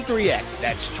 2X and 3X.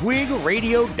 That's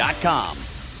twigradio.com.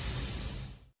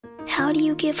 How do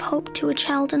you give hope to a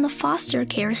child in the foster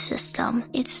care system?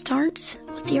 It starts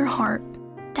with your heart.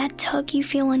 That tug you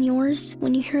feel in yours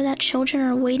when you hear that children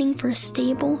are waiting for a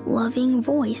stable, loving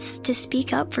voice to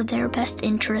speak up for their best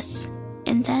interests.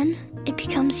 And then it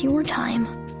becomes your time.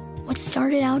 What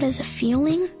started out as a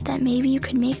feeling that maybe you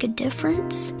could make a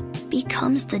difference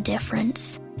becomes the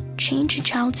difference. Change a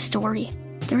child's story.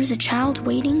 There is a child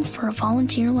waiting for a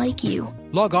volunteer like you.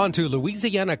 Log on to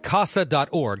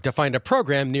louisianacasa.org to find a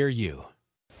program near you.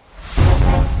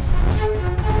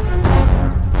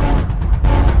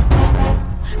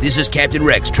 This is Captain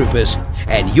Rex, troopers,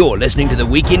 and you're listening to The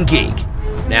Week in Geek.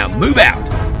 Now move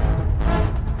out!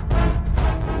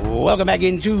 Welcome back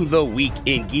into The Week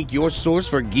in Geek, your source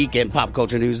for geek and pop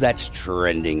culture news that's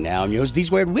trending now. I'm yours,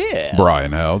 D-Squared with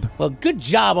Brian Held. Well, good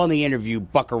job on the interview,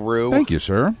 buckaroo. Thank you,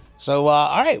 sir. So,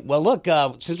 all right. Well, look,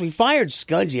 since we fired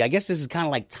Skungy, I guess this is kind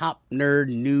of like Top Nerd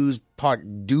News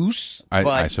Part Deuce.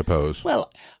 I suppose.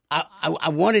 Well, I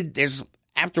wanted,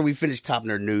 after we finished Top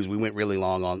Nerd News, we went really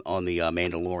long on the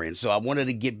Mandalorian. So I wanted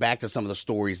to get back to some of the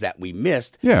stories that we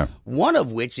missed. Yeah. One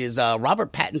of which is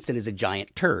Robert Pattinson is a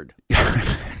giant turd.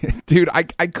 Dude,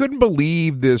 I couldn't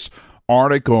believe this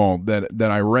article that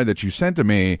I read that you sent to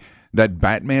me, that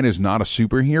Batman is not a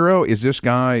superhero. Is this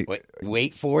guy...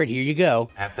 Wait for it. Here you go.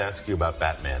 I have to ask you about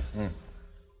Batman.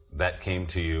 That came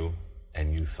to you,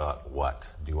 and you thought, what?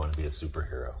 Do you want to be a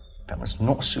superhero? Batman's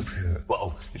not a superhero.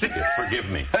 Well, forgive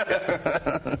me.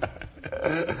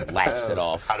 Laughs it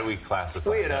off. How do we classify It's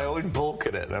weird. that? I always balk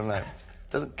at it. I'm like, it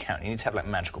doesn't count. You need to have like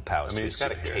magical powers. I mean, to he's be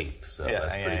got a superhero. cape, so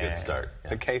that's a pretty good start.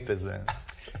 Yeah. The cape is there.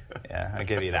 Yeah, I'll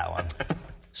give you that one.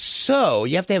 So,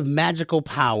 you have to have magical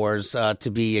powers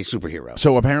to be a superhero.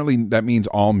 So apparently that means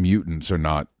all mutants are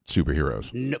not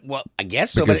superheroes. No, well, I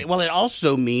guess so. But it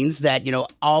also means that,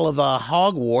 all of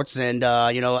Hogwarts and,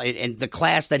 and the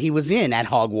class that he was in at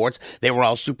Hogwarts, they were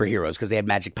all superheroes because they had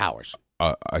magic powers.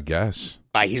 I guess.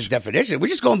 By his definition. We're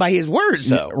just going by his words,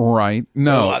 though. Right.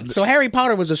 No. So Harry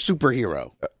Potter was a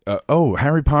superhero.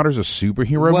 Harry Potter's a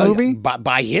superhero movie?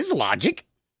 By his logic.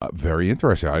 Very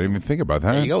interesting. I didn't even think about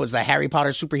that. There you go. It's the Harry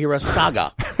Potter superhero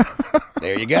saga.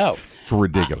 There you go. It's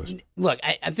ridiculous. Look,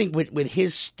 I think with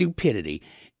his stupidity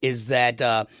is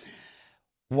that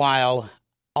while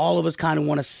all of us kind of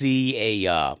want to see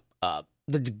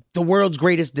the world's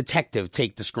greatest detective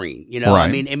take the screen, Right.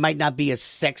 I mean, it might not be as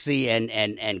sexy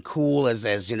and cool as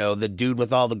the dude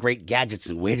with all the great gadgets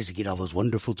and where does he get all those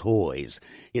wonderful toys?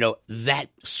 That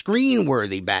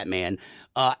screen-worthy Batman.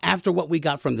 After what we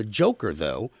got from the Joker,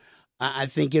 though, I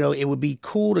think, it would be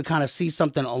cool to kind of see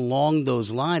something along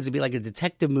those lines. It'd be like a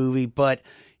detective movie, but,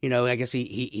 I guess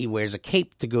he wears a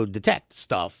cape to go detect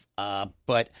stuff.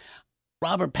 But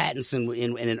Robert Pattinson,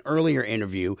 in an earlier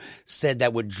interview, said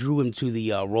that what drew him to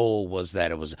the role was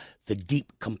that it was the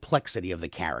deep complexity of the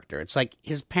character. It's like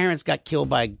his parents got killed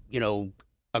by,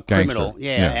 a criminal.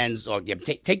 Gangster. And so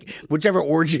take whichever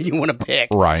origin you want to pick.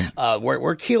 Right.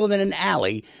 We're killed in an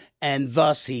alley, and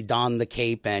thus he donned the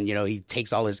cape, and, he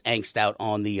takes all his angst out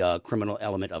on the criminal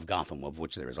element of Gotham, of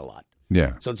which there is a lot.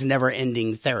 Yeah. So it's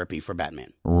never-ending therapy for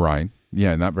Batman. Right.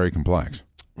 Yeah, not very complex.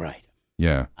 Right.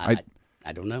 Yeah.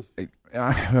 I don't know.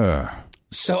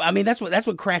 So I mean, that's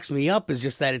what cracks me up is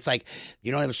just that it's like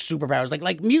you don't have superpowers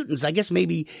like mutants. I guess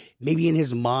maybe in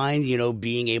his mind,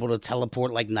 being able to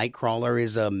teleport like Nightcrawler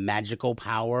is a magical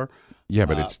power. Yeah,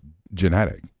 but it's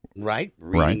genetic. Right?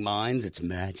 Reading minds, it's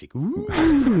magic. Ooh,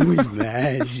 it's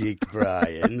magic,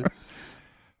 Brian.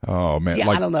 Oh man. Yeah,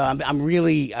 I don't know. I'm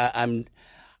really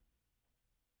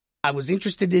I was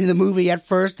interested in the movie at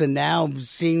first, and now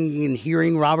seeing and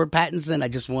hearing Robert Pattinson, I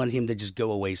just want him to just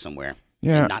go away somewhere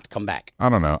and not come back. I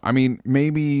don't know. I mean,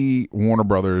 maybe Warner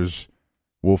Brothers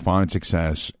will find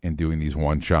success in doing these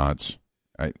one-shots.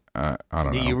 I don't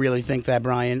know. Do you really think that,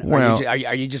 Brian? Well,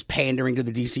 are you just pandering to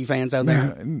the DC fans out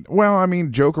there? Well, I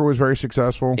mean, Joker was very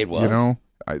successful. It was.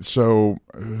 So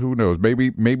who knows?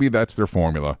 Maybe that's their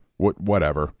formula.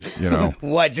 Whatever,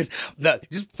 What? Just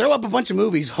throw up a bunch of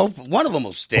movies. Hope one of them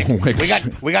will stick. We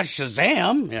got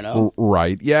Shazam.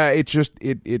 Right? Yeah. It just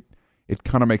it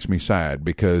kind of makes me sad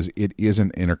because it is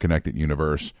an interconnected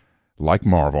universe like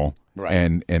Marvel, right?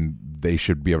 And they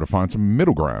should be able to find some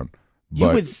middle ground. You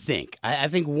would think. I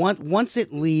think once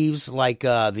it leaves like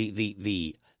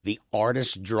the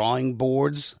artist drawing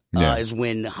boards is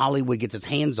when Hollywood gets its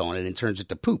hands on it and turns it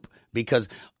to poop because.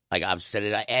 Like I've said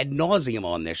it ad nauseum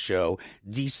on this show,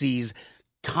 DC's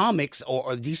comics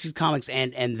or DC's comics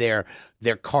and their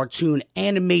cartoon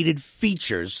animated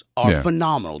features are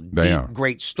phenomenal. Deep,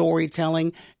 great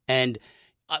storytelling, and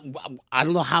I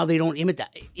don't know how they don't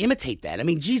imitate that. I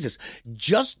mean, Jesus,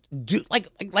 just do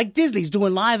like Disney's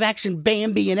doing live action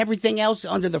Bambi and everything else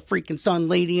under the freaking sun,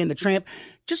 Lady and the Tramp.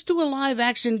 Just do a live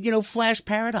action, Flash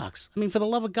Paradox. I mean, for the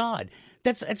love of God,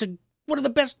 that's one of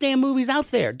the best damn movies out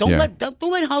there. Don't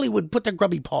let Hollywood put their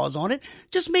grubby paws on it.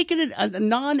 Just make it a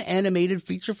non-animated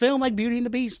feature film like Beauty and the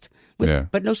Beast,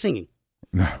 but no singing.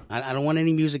 No, I don't want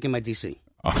any music in my DC.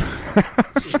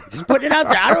 Just putting it out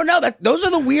there. I don't know. Those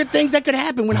are the weird things that could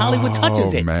happen when Hollywood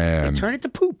touches it. Man, they turn it to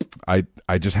poop. I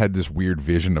just had this weird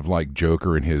vision of like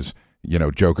Joker and his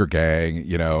Joker gang,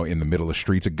 in the middle of the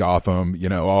streets of Gotham,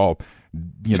 all.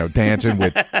 Dancing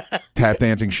with tap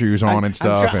dancing shoes on and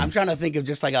stuff. I'm trying to think of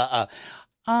just like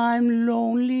I'm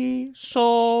lonely,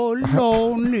 so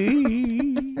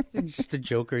lonely. Just the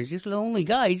Joker. He's just a lonely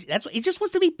guy. He just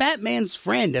wants to be Batman's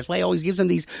friend. That's why he always gives him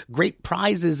these great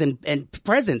prizes and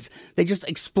presents. They just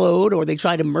explode or they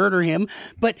try to murder him.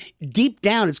 But deep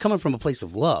down, it's coming from a place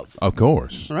of love. Of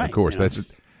course. Right. Of course. That's it.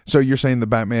 So you're saying the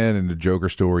Batman and the Joker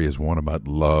story is one about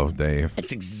love, Dave?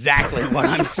 That's exactly what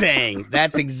I'm saying.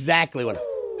 That's exactly what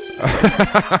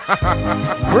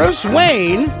Bruce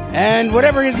Wayne and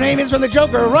whatever his name is from the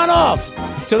Joker run off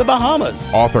to the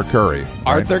Bahamas. Arthur Curry. Right?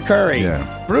 Arthur Curry.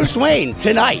 Yeah. Bruce Wayne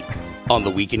tonight on The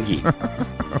Week in Geek. Oh,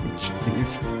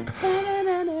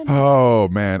 jeez. Oh,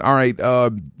 man. All right.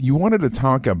 You wanted to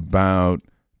talk about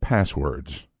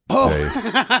passwords, Dave.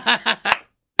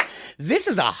 This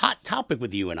is a hot topic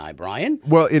with you and I, Brian.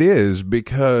 Well, it is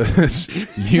because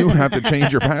you have to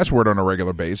change your password on a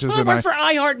regular basis. Well, and for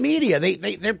iHeartMedia,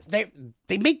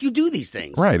 they make you do these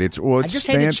things. Right. I just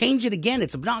had to change it again.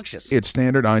 It's obnoxious. It's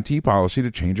standard IT policy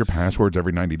to change your passwords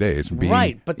everr 90 days.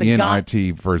 Right. But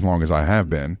IT for as long as I have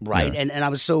been. Right. Yeah. And I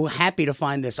was so happy to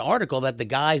find this article that the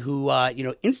guy who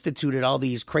instituted all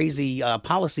these crazy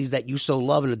policies that you so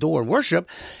love and adore and worship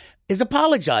is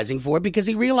apologizing for it because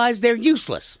he realized they're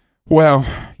useless. Well,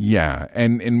 yeah,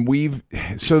 and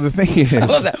so the thing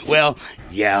is, well,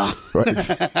 yeah,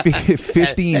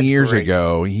 15 years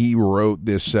ago, he wrote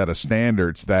this set of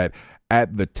standards that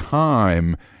at the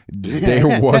time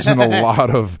there wasn't a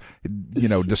lot of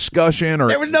discussion or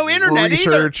there was no internet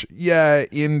research, either.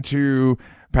 into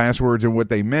passwords and what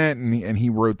they meant, and he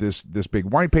wrote this big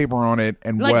white paper on it,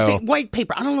 and white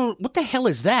paper. I don't know what the hell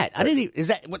is that. Is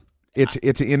that what?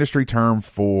 It's an industry term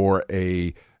for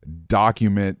a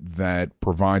document that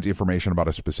provides information about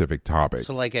a specific topic.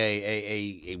 So like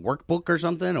a workbook or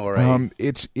something, or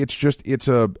it's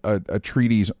a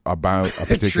treatise about a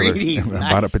particular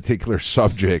nice. a particular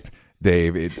subject,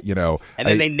 Dave. And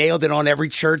then they nailed it on every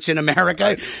church in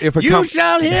America. You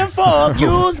shall henceforth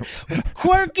use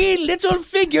quirky little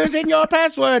figures in your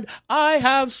password. I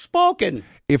have spoken.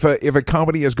 If a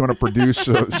company is going to produce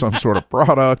some sort of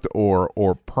product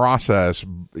or process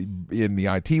in the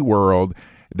IT world,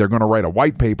 they're going to write a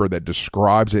white paper that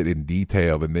describes it in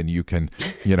detail, and then you can,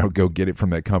 go get it from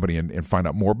that company and find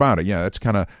out more about it. Yeah, that's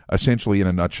kind of essentially in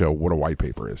a nutshell what a white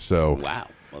paper is. So wow.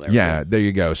 Well, there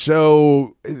you go.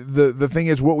 So the thing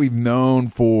is, what we've known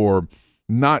for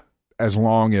not as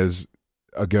long as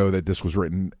ago that this was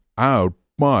written out,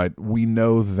 but we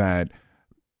know that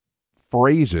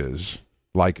phrases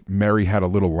like "Mary had a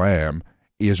little lamb"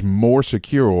 is more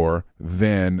secure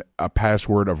than a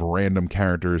password of random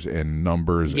characters and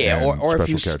numbers. Yeah, and or if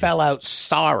you characters. spell out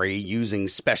 "sorry" using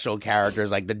special characters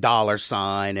like the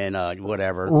 $sign and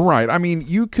whatever. Right. I mean,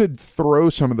 you could throw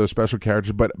some of those special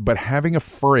characters, but having a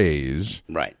phrase,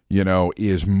 right,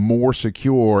 is more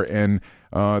secure. And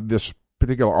this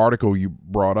particular article you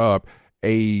brought up,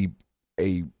 a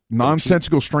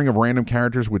nonsensical string of random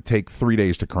characters would take 3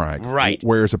 days to crack. Right.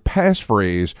 Whereas a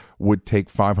passphrase would take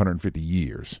 550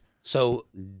 years. So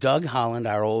Doug Holland,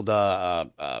 our old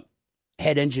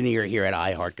head engineer here at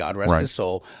iHeart, God rest his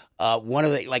soul, one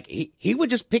of the he would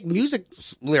just pick music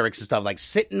lyrics and stuff like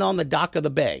 "sitting on the dock of the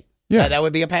bay." Yeah, that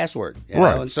would be a password.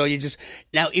 Right. And so you just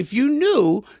now, if you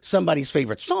knew somebody's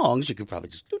favorite songs, you could probably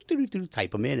just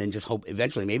type them in and just hope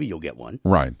eventually maybe you'll get one.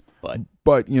 Right.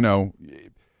 But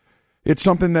it's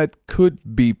something that could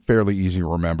be fairly easy to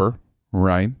remember,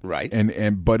 right? Right.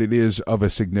 But it is of a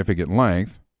significant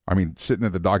length. I mean, sitting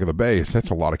at the dock of the bay, that's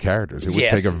a lot of characters. It would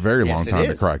take a very long time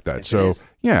to crack that. So,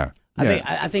 yeah.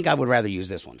 I think I would rather use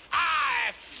this one.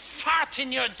 I fart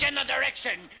in your general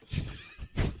direction.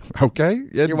 Okay.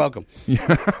 Yeah. You're welcome.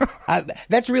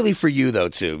 That's really for you, though,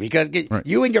 too, because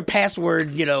you and your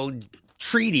password,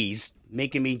 treaties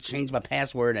making me change my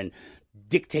password and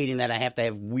dictating that I have to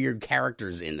have weird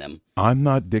characters in them. I'm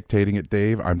not dictating it,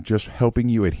 Dave. I'm just helping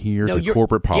you adhere to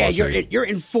corporate policy. Yeah, you're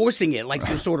enforcing it like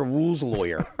some sort of rules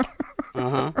lawyer.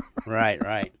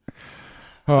 Right.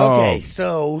 Okay,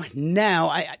 so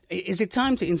now, is it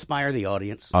time to inspire the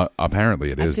audience?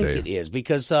 Apparently it is, Dave. I think it is,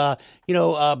 because,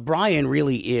 Brian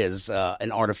really is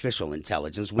an artificial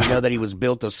intelligence. We know that he was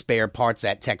built of spare parts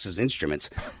at Texas Instruments.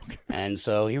 And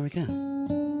so here we go.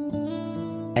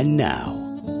 And now,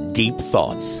 Deep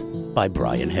Thoughts by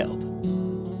Brian Held.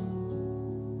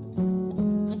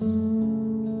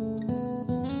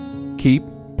 Keep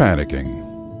panicking.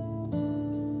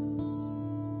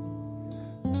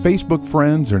 Facebook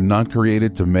friends are not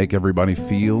created to make everybody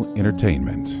feel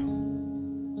entertainment.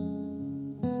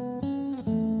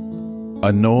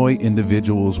 Annoy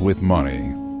individuals with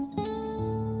money.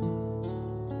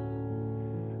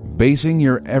 Basing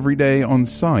your everyday on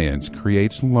science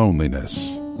creates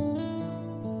loneliness.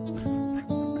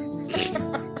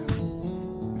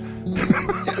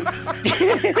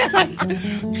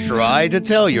 Try to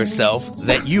tell yourself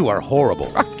that you are horrible.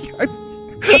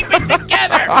 Keep it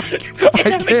together.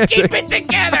 Keep it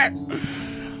together.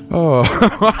 Oh.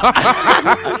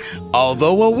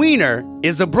 Although a wiener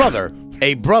is a brother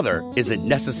isn't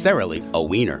necessarily a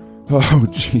wiener. Oh,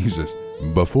 Jesus.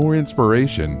 Before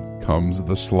inspiration comes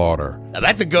the slaughter. Now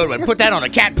that's a good one. Put that on a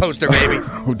cat poster, baby.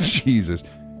 Oh, Jesus.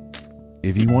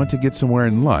 If you want to get somewhere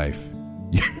in life,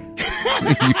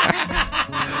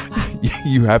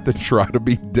 you have to try to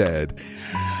be dead.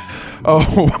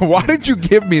 Oh, why did you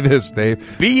give me this,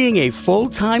 Dave? Being a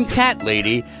full-time cat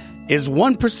lady is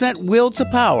 1% will to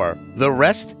power. The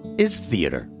rest is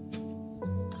theater.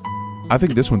 I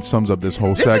think this one sums up this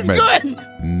whole segment. This is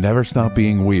good. Never stop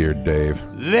being weird, Dave.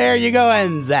 There you go,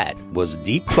 and that was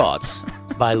Deep Thoughts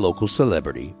by local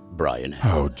celebrity Brian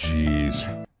Held. Oh,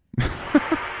 jeez.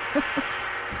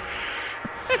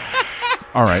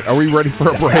 All right, are we ready for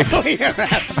a break? We are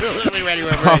absolutely ready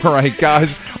for a break. All right,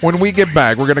 guys, when we get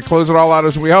back, we're going to close it all out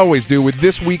as we always do with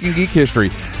This Week in Geek History.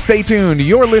 Stay tuned.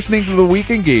 You're listening to The Week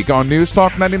in Geek on News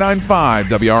Talk 99.5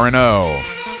 WRNO.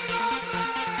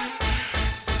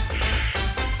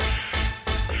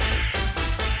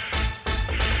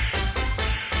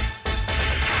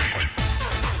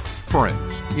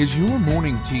 Friends, is your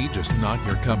morning tea just not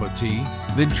your cup of tea?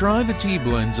 Then try the tea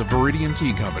blends of Viridian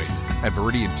Tea Company. At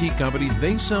Viridian Tea Company,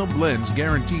 they sell blends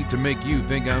guaranteed to make you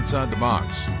think outside the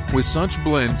box. With such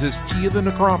blends as Tea of the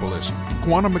Necropolis,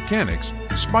 Quantum Mechanics,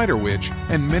 Spider Witch,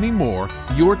 and many more,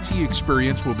 your tea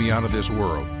experience will be out of this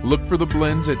world. Look for the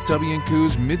blends at Tubby &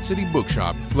 Coo's Mid-City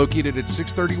Bookshop, located at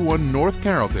 631 North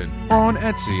Carrollton, or on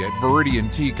Etsy at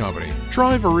Viridian Tea Company.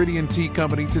 Try Viridian Tea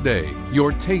Company today.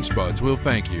 Your taste buds will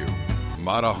thank you.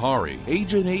 Mata Hari,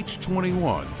 Agent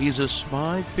H-21 is a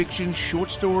spy fiction short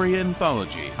story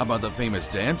anthology about the famous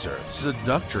dancer,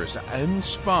 seductress, and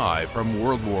spy from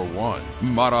World War I.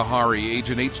 Mata Hari,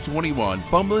 Agent H-21,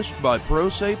 published by Pro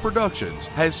Se Productions,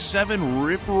 has 7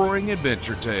 rip-roaring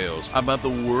adventure tales about the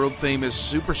world-famous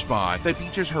super spy that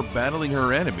features her battling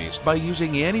her enemies by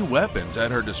using any weapons at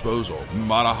her disposal.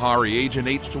 Mata Hari, Agent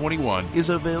H-21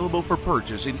 is available for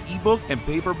purchase in ebook and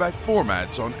paperback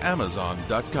formats on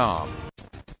Amazon.com.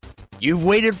 You've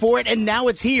waited for it, and now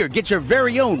it's here. Get your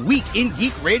very own Week in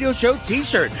Geek Radio Show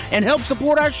t-shirt and help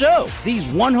support our show. These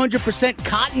 100%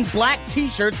 cotton black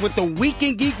t-shirts with the Week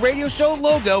in Geek Radio Show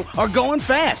logo are going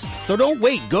fast. So don't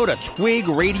wait. Go to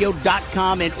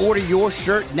twigradio.com and order your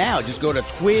shirt now. Just go to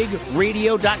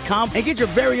twigradio.com and get your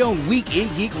very own Week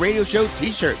in Geek Radio Show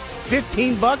t-shirt.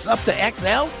 $15 up to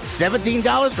XL,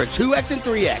 $17 for 2X and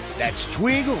 3X. That's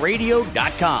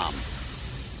twigradio.com.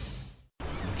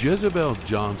 Jezebel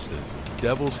Johnston,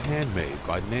 Devil's Handmaid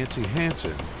by Nancy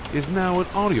Hansen, is now an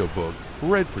audiobook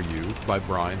read for you by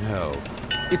Brian Held.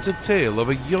 It's a tale of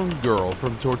a young girl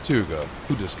from Tortuga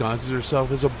who disguises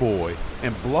herself as a boy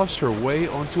and bluffs her way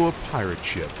onto a pirate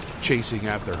ship, chasing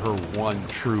after her one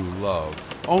true love,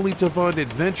 only to find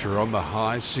adventure on the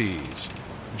high seas.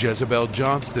 Jezebel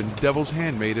Johnston, Devil's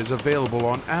Handmaid is available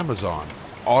on Amazon,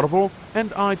 Audible, and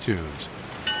iTunes.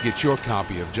 Get your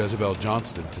copy of Jezebel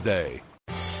Johnston today.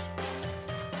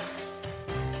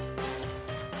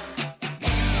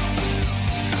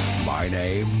 My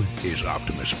name is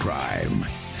Optimus Prime,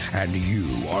 and you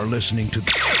are listening to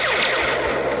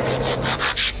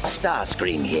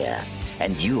Starscream here,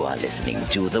 and you are listening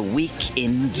to The Week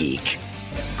in Geek.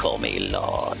 Call me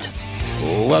Lord.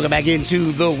 Welcome back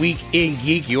into The Week in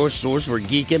Geek, your source for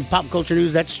geek and pop culture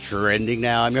news that's trending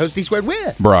now. I'm your host, D-Squared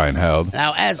with Brian Held.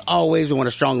 Now, as always, we want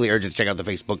to strongly urge you to check out the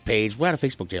Facebook page. We're out of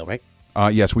Facebook jail, right?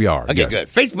 Yes, we are. Okay, yes. Good.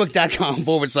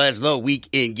 Facebook.com/The Week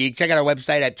in Geek. Check out our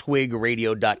website at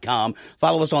twigradio.com.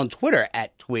 Follow us on Twitter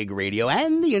at twigradio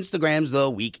and the Instagram's The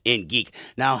Week in Geek.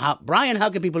 Now, Brian, how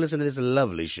can people listen to this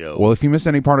lovely show? Well, if you missed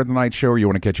any part of tonight's show or you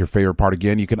want to catch your favorite part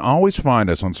again, you can always find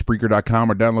us on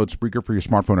Spreaker.com or download Spreaker for your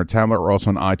smartphone or tablet, or also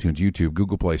on iTunes, YouTube,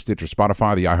 Google Play, Stitcher,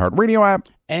 Spotify, the iHeartRadio app,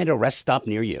 and a rest stop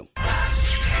near you.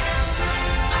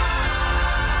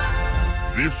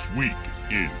 This Week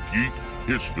in Geek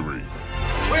History.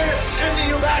 We're sending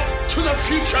you back to the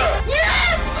future!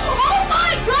 Yes! Oh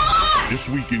my God! This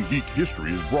Week in Geek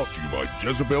History is brought to you by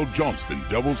Jezebel Johnston,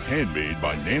 Devil's Handmaid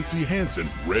by Nancy Hansen,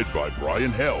 read by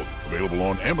Brian Held. Available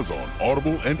on Amazon,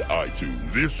 Audible, and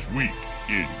iTunes. This Week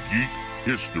in Geek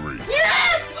History.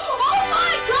 Yes! Oh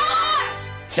my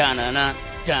gosh! Da-na-na,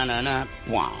 da-na-na,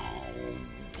 wow.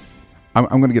 I'm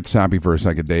going to get sappy for a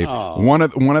second, Dave. Oh. One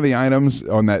of the items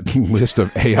on that list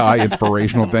of AI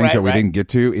inspirational things that we didn't get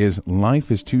to is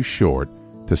life is too short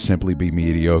to simply be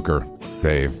mediocre,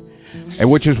 Dave.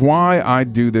 And which is why I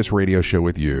do this radio show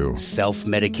with you.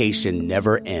 Self-medication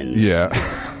never ends. Yeah.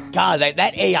 God,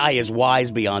 that AI is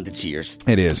wise beyond its years.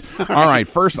 It is. All right,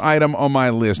 first item on my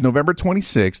list, November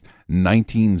 26th,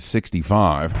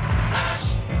 1965.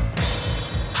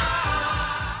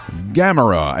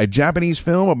 Gamera, a Japanese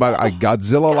film about a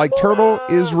Godzilla-like turtle,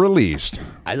 is released.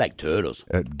 I like turtles.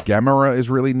 Gamera is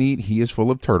really neat. He is full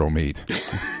of turtle meat.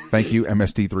 Thank you,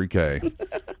 MST3K.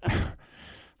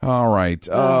 All right.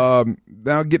 Now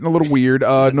getting a little weird.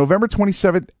 November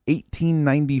 27th,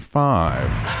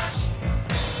 1895.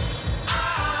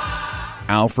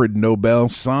 Alfred Nobel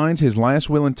signs his last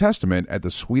will and testament at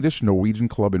the Swedish Norwegian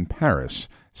Club in Paris,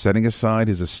 setting aside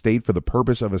his estate for the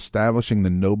purpose of establishing the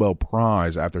Nobel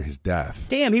Prize after his death.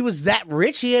 Damn, he was that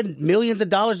rich? He had millions of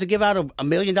dollars to give out $1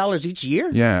 million each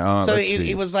year? Yeah. So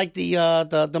it was like the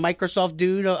Microsoft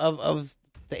dude of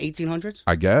the 1800s?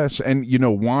 I guess. And you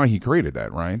know why he created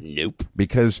that, right? Nope.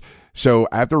 Because, so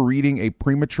after reading a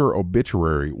premature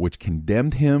obituary which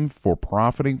condemned him for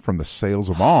profiting from the sales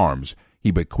of arms, he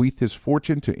bequeathed his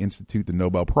fortune to institute the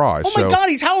Nobel Prize. Oh, my God,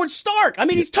 he's Howard Stark. I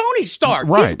mean, he's Tony Stark.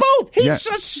 Right. He's both. He's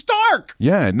a Stark.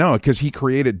 Yeah, no, because he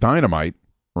created dynamite,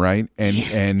 right?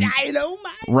 And dynamite.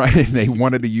 Right, and they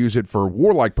wanted to use it for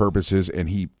warlike purposes, and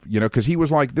he, because he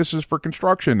was like, this is for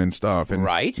construction and stuff. And,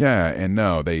 right. Yeah, and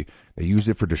no, they used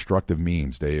it for destructive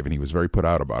means, Dave, and he was very put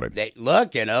out about it.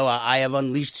 Look, I have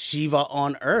unleashed Shiva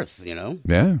on Earth,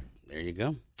 Yeah. There you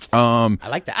go. I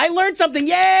like that. I learned something.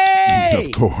 Yay!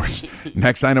 Of course.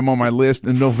 Next item on my list,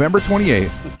 November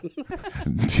 28th,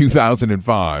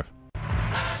 2005.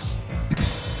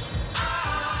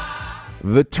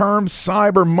 The term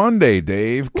Cyber Monday,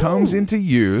 Dave, comes into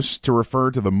use to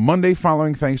refer to the Monday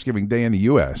following Thanksgiving Day in the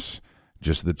U.S.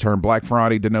 Just the term Black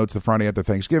Friday denotes the Friday after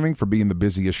Thanksgiving for being the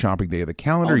busiest shopping day of the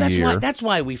calendar year. That's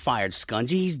why we fired Skungy.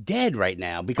 He's dead right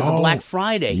now because of Black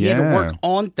Friday. He had to work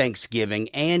on Thanksgiving,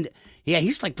 and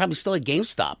he's like probably still at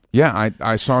GameStop. Yeah,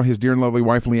 I saw his dear and lovely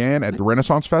wife Leanne at the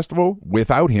Renaissance Festival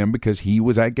without him because he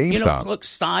was at GameStop. Look,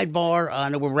 sidebar. I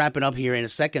know we're wrapping up here in a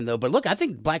second, though. But look, I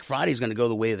think Black Friday is going to go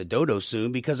the way of the dodo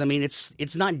soon because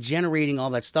it's not generating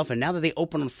all that stuff. And now that they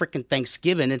open on frickin'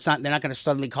 Thanksgiving, they're not going to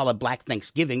suddenly call it Black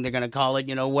Thanksgiving. They're going to call it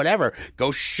whatever.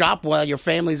 Go shop while your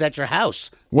family's at your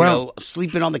house. Well,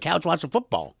 sleeping on the couch watching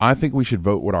football. I think we should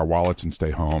vote with our wallets and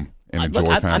stay home. And enjoy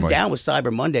family. I'm down with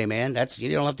Cyber Monday, man. You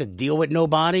don't have to deal with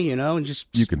nobody, and just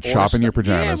you can shop in your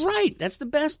pajamas. Yeah, right. That's the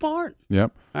best part.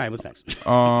 Yep. All right, what's next?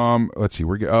 Let's see.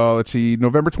 Let's see.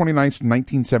 November 29th,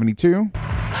 1972.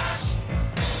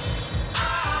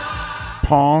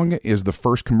 Pong is the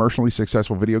first commercially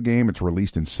successful video game. It's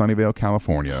released in Sunnyvale,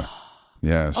 California.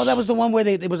 Yes. Oh, that was the one where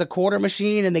it was a quarter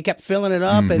machine and they kept filling it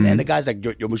up, and the guy's like,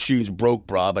 "Your machine's broke,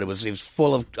 bro," but it was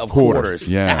full of quarters.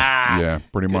 Yeah, yeah,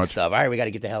 pretty Good much. stuff. All right, we got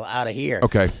to get the hell out of here.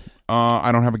 Okay.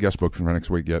 I don't have a guest book for next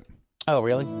week yet. Oh,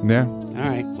 really? Yeah. All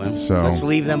right. Well, so let's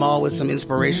leave them all with some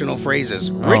inspirational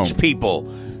phrases. Rich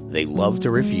people, they love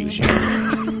to refuse you.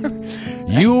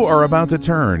 You are about to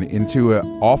turn into an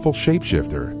awful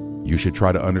shapeshifter. You should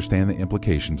try to understand the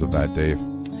implications of that, Dave.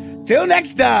 Till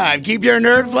next time, keep your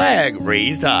nerd flag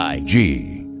raised high.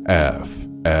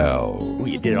 GFL. Ooh,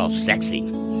 you did it all sexy.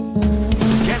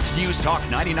 Catch News Talk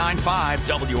 99.5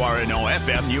 WRNO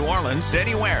FM New Orleans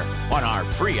anywhere on our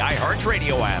free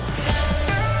iHeartRadio app.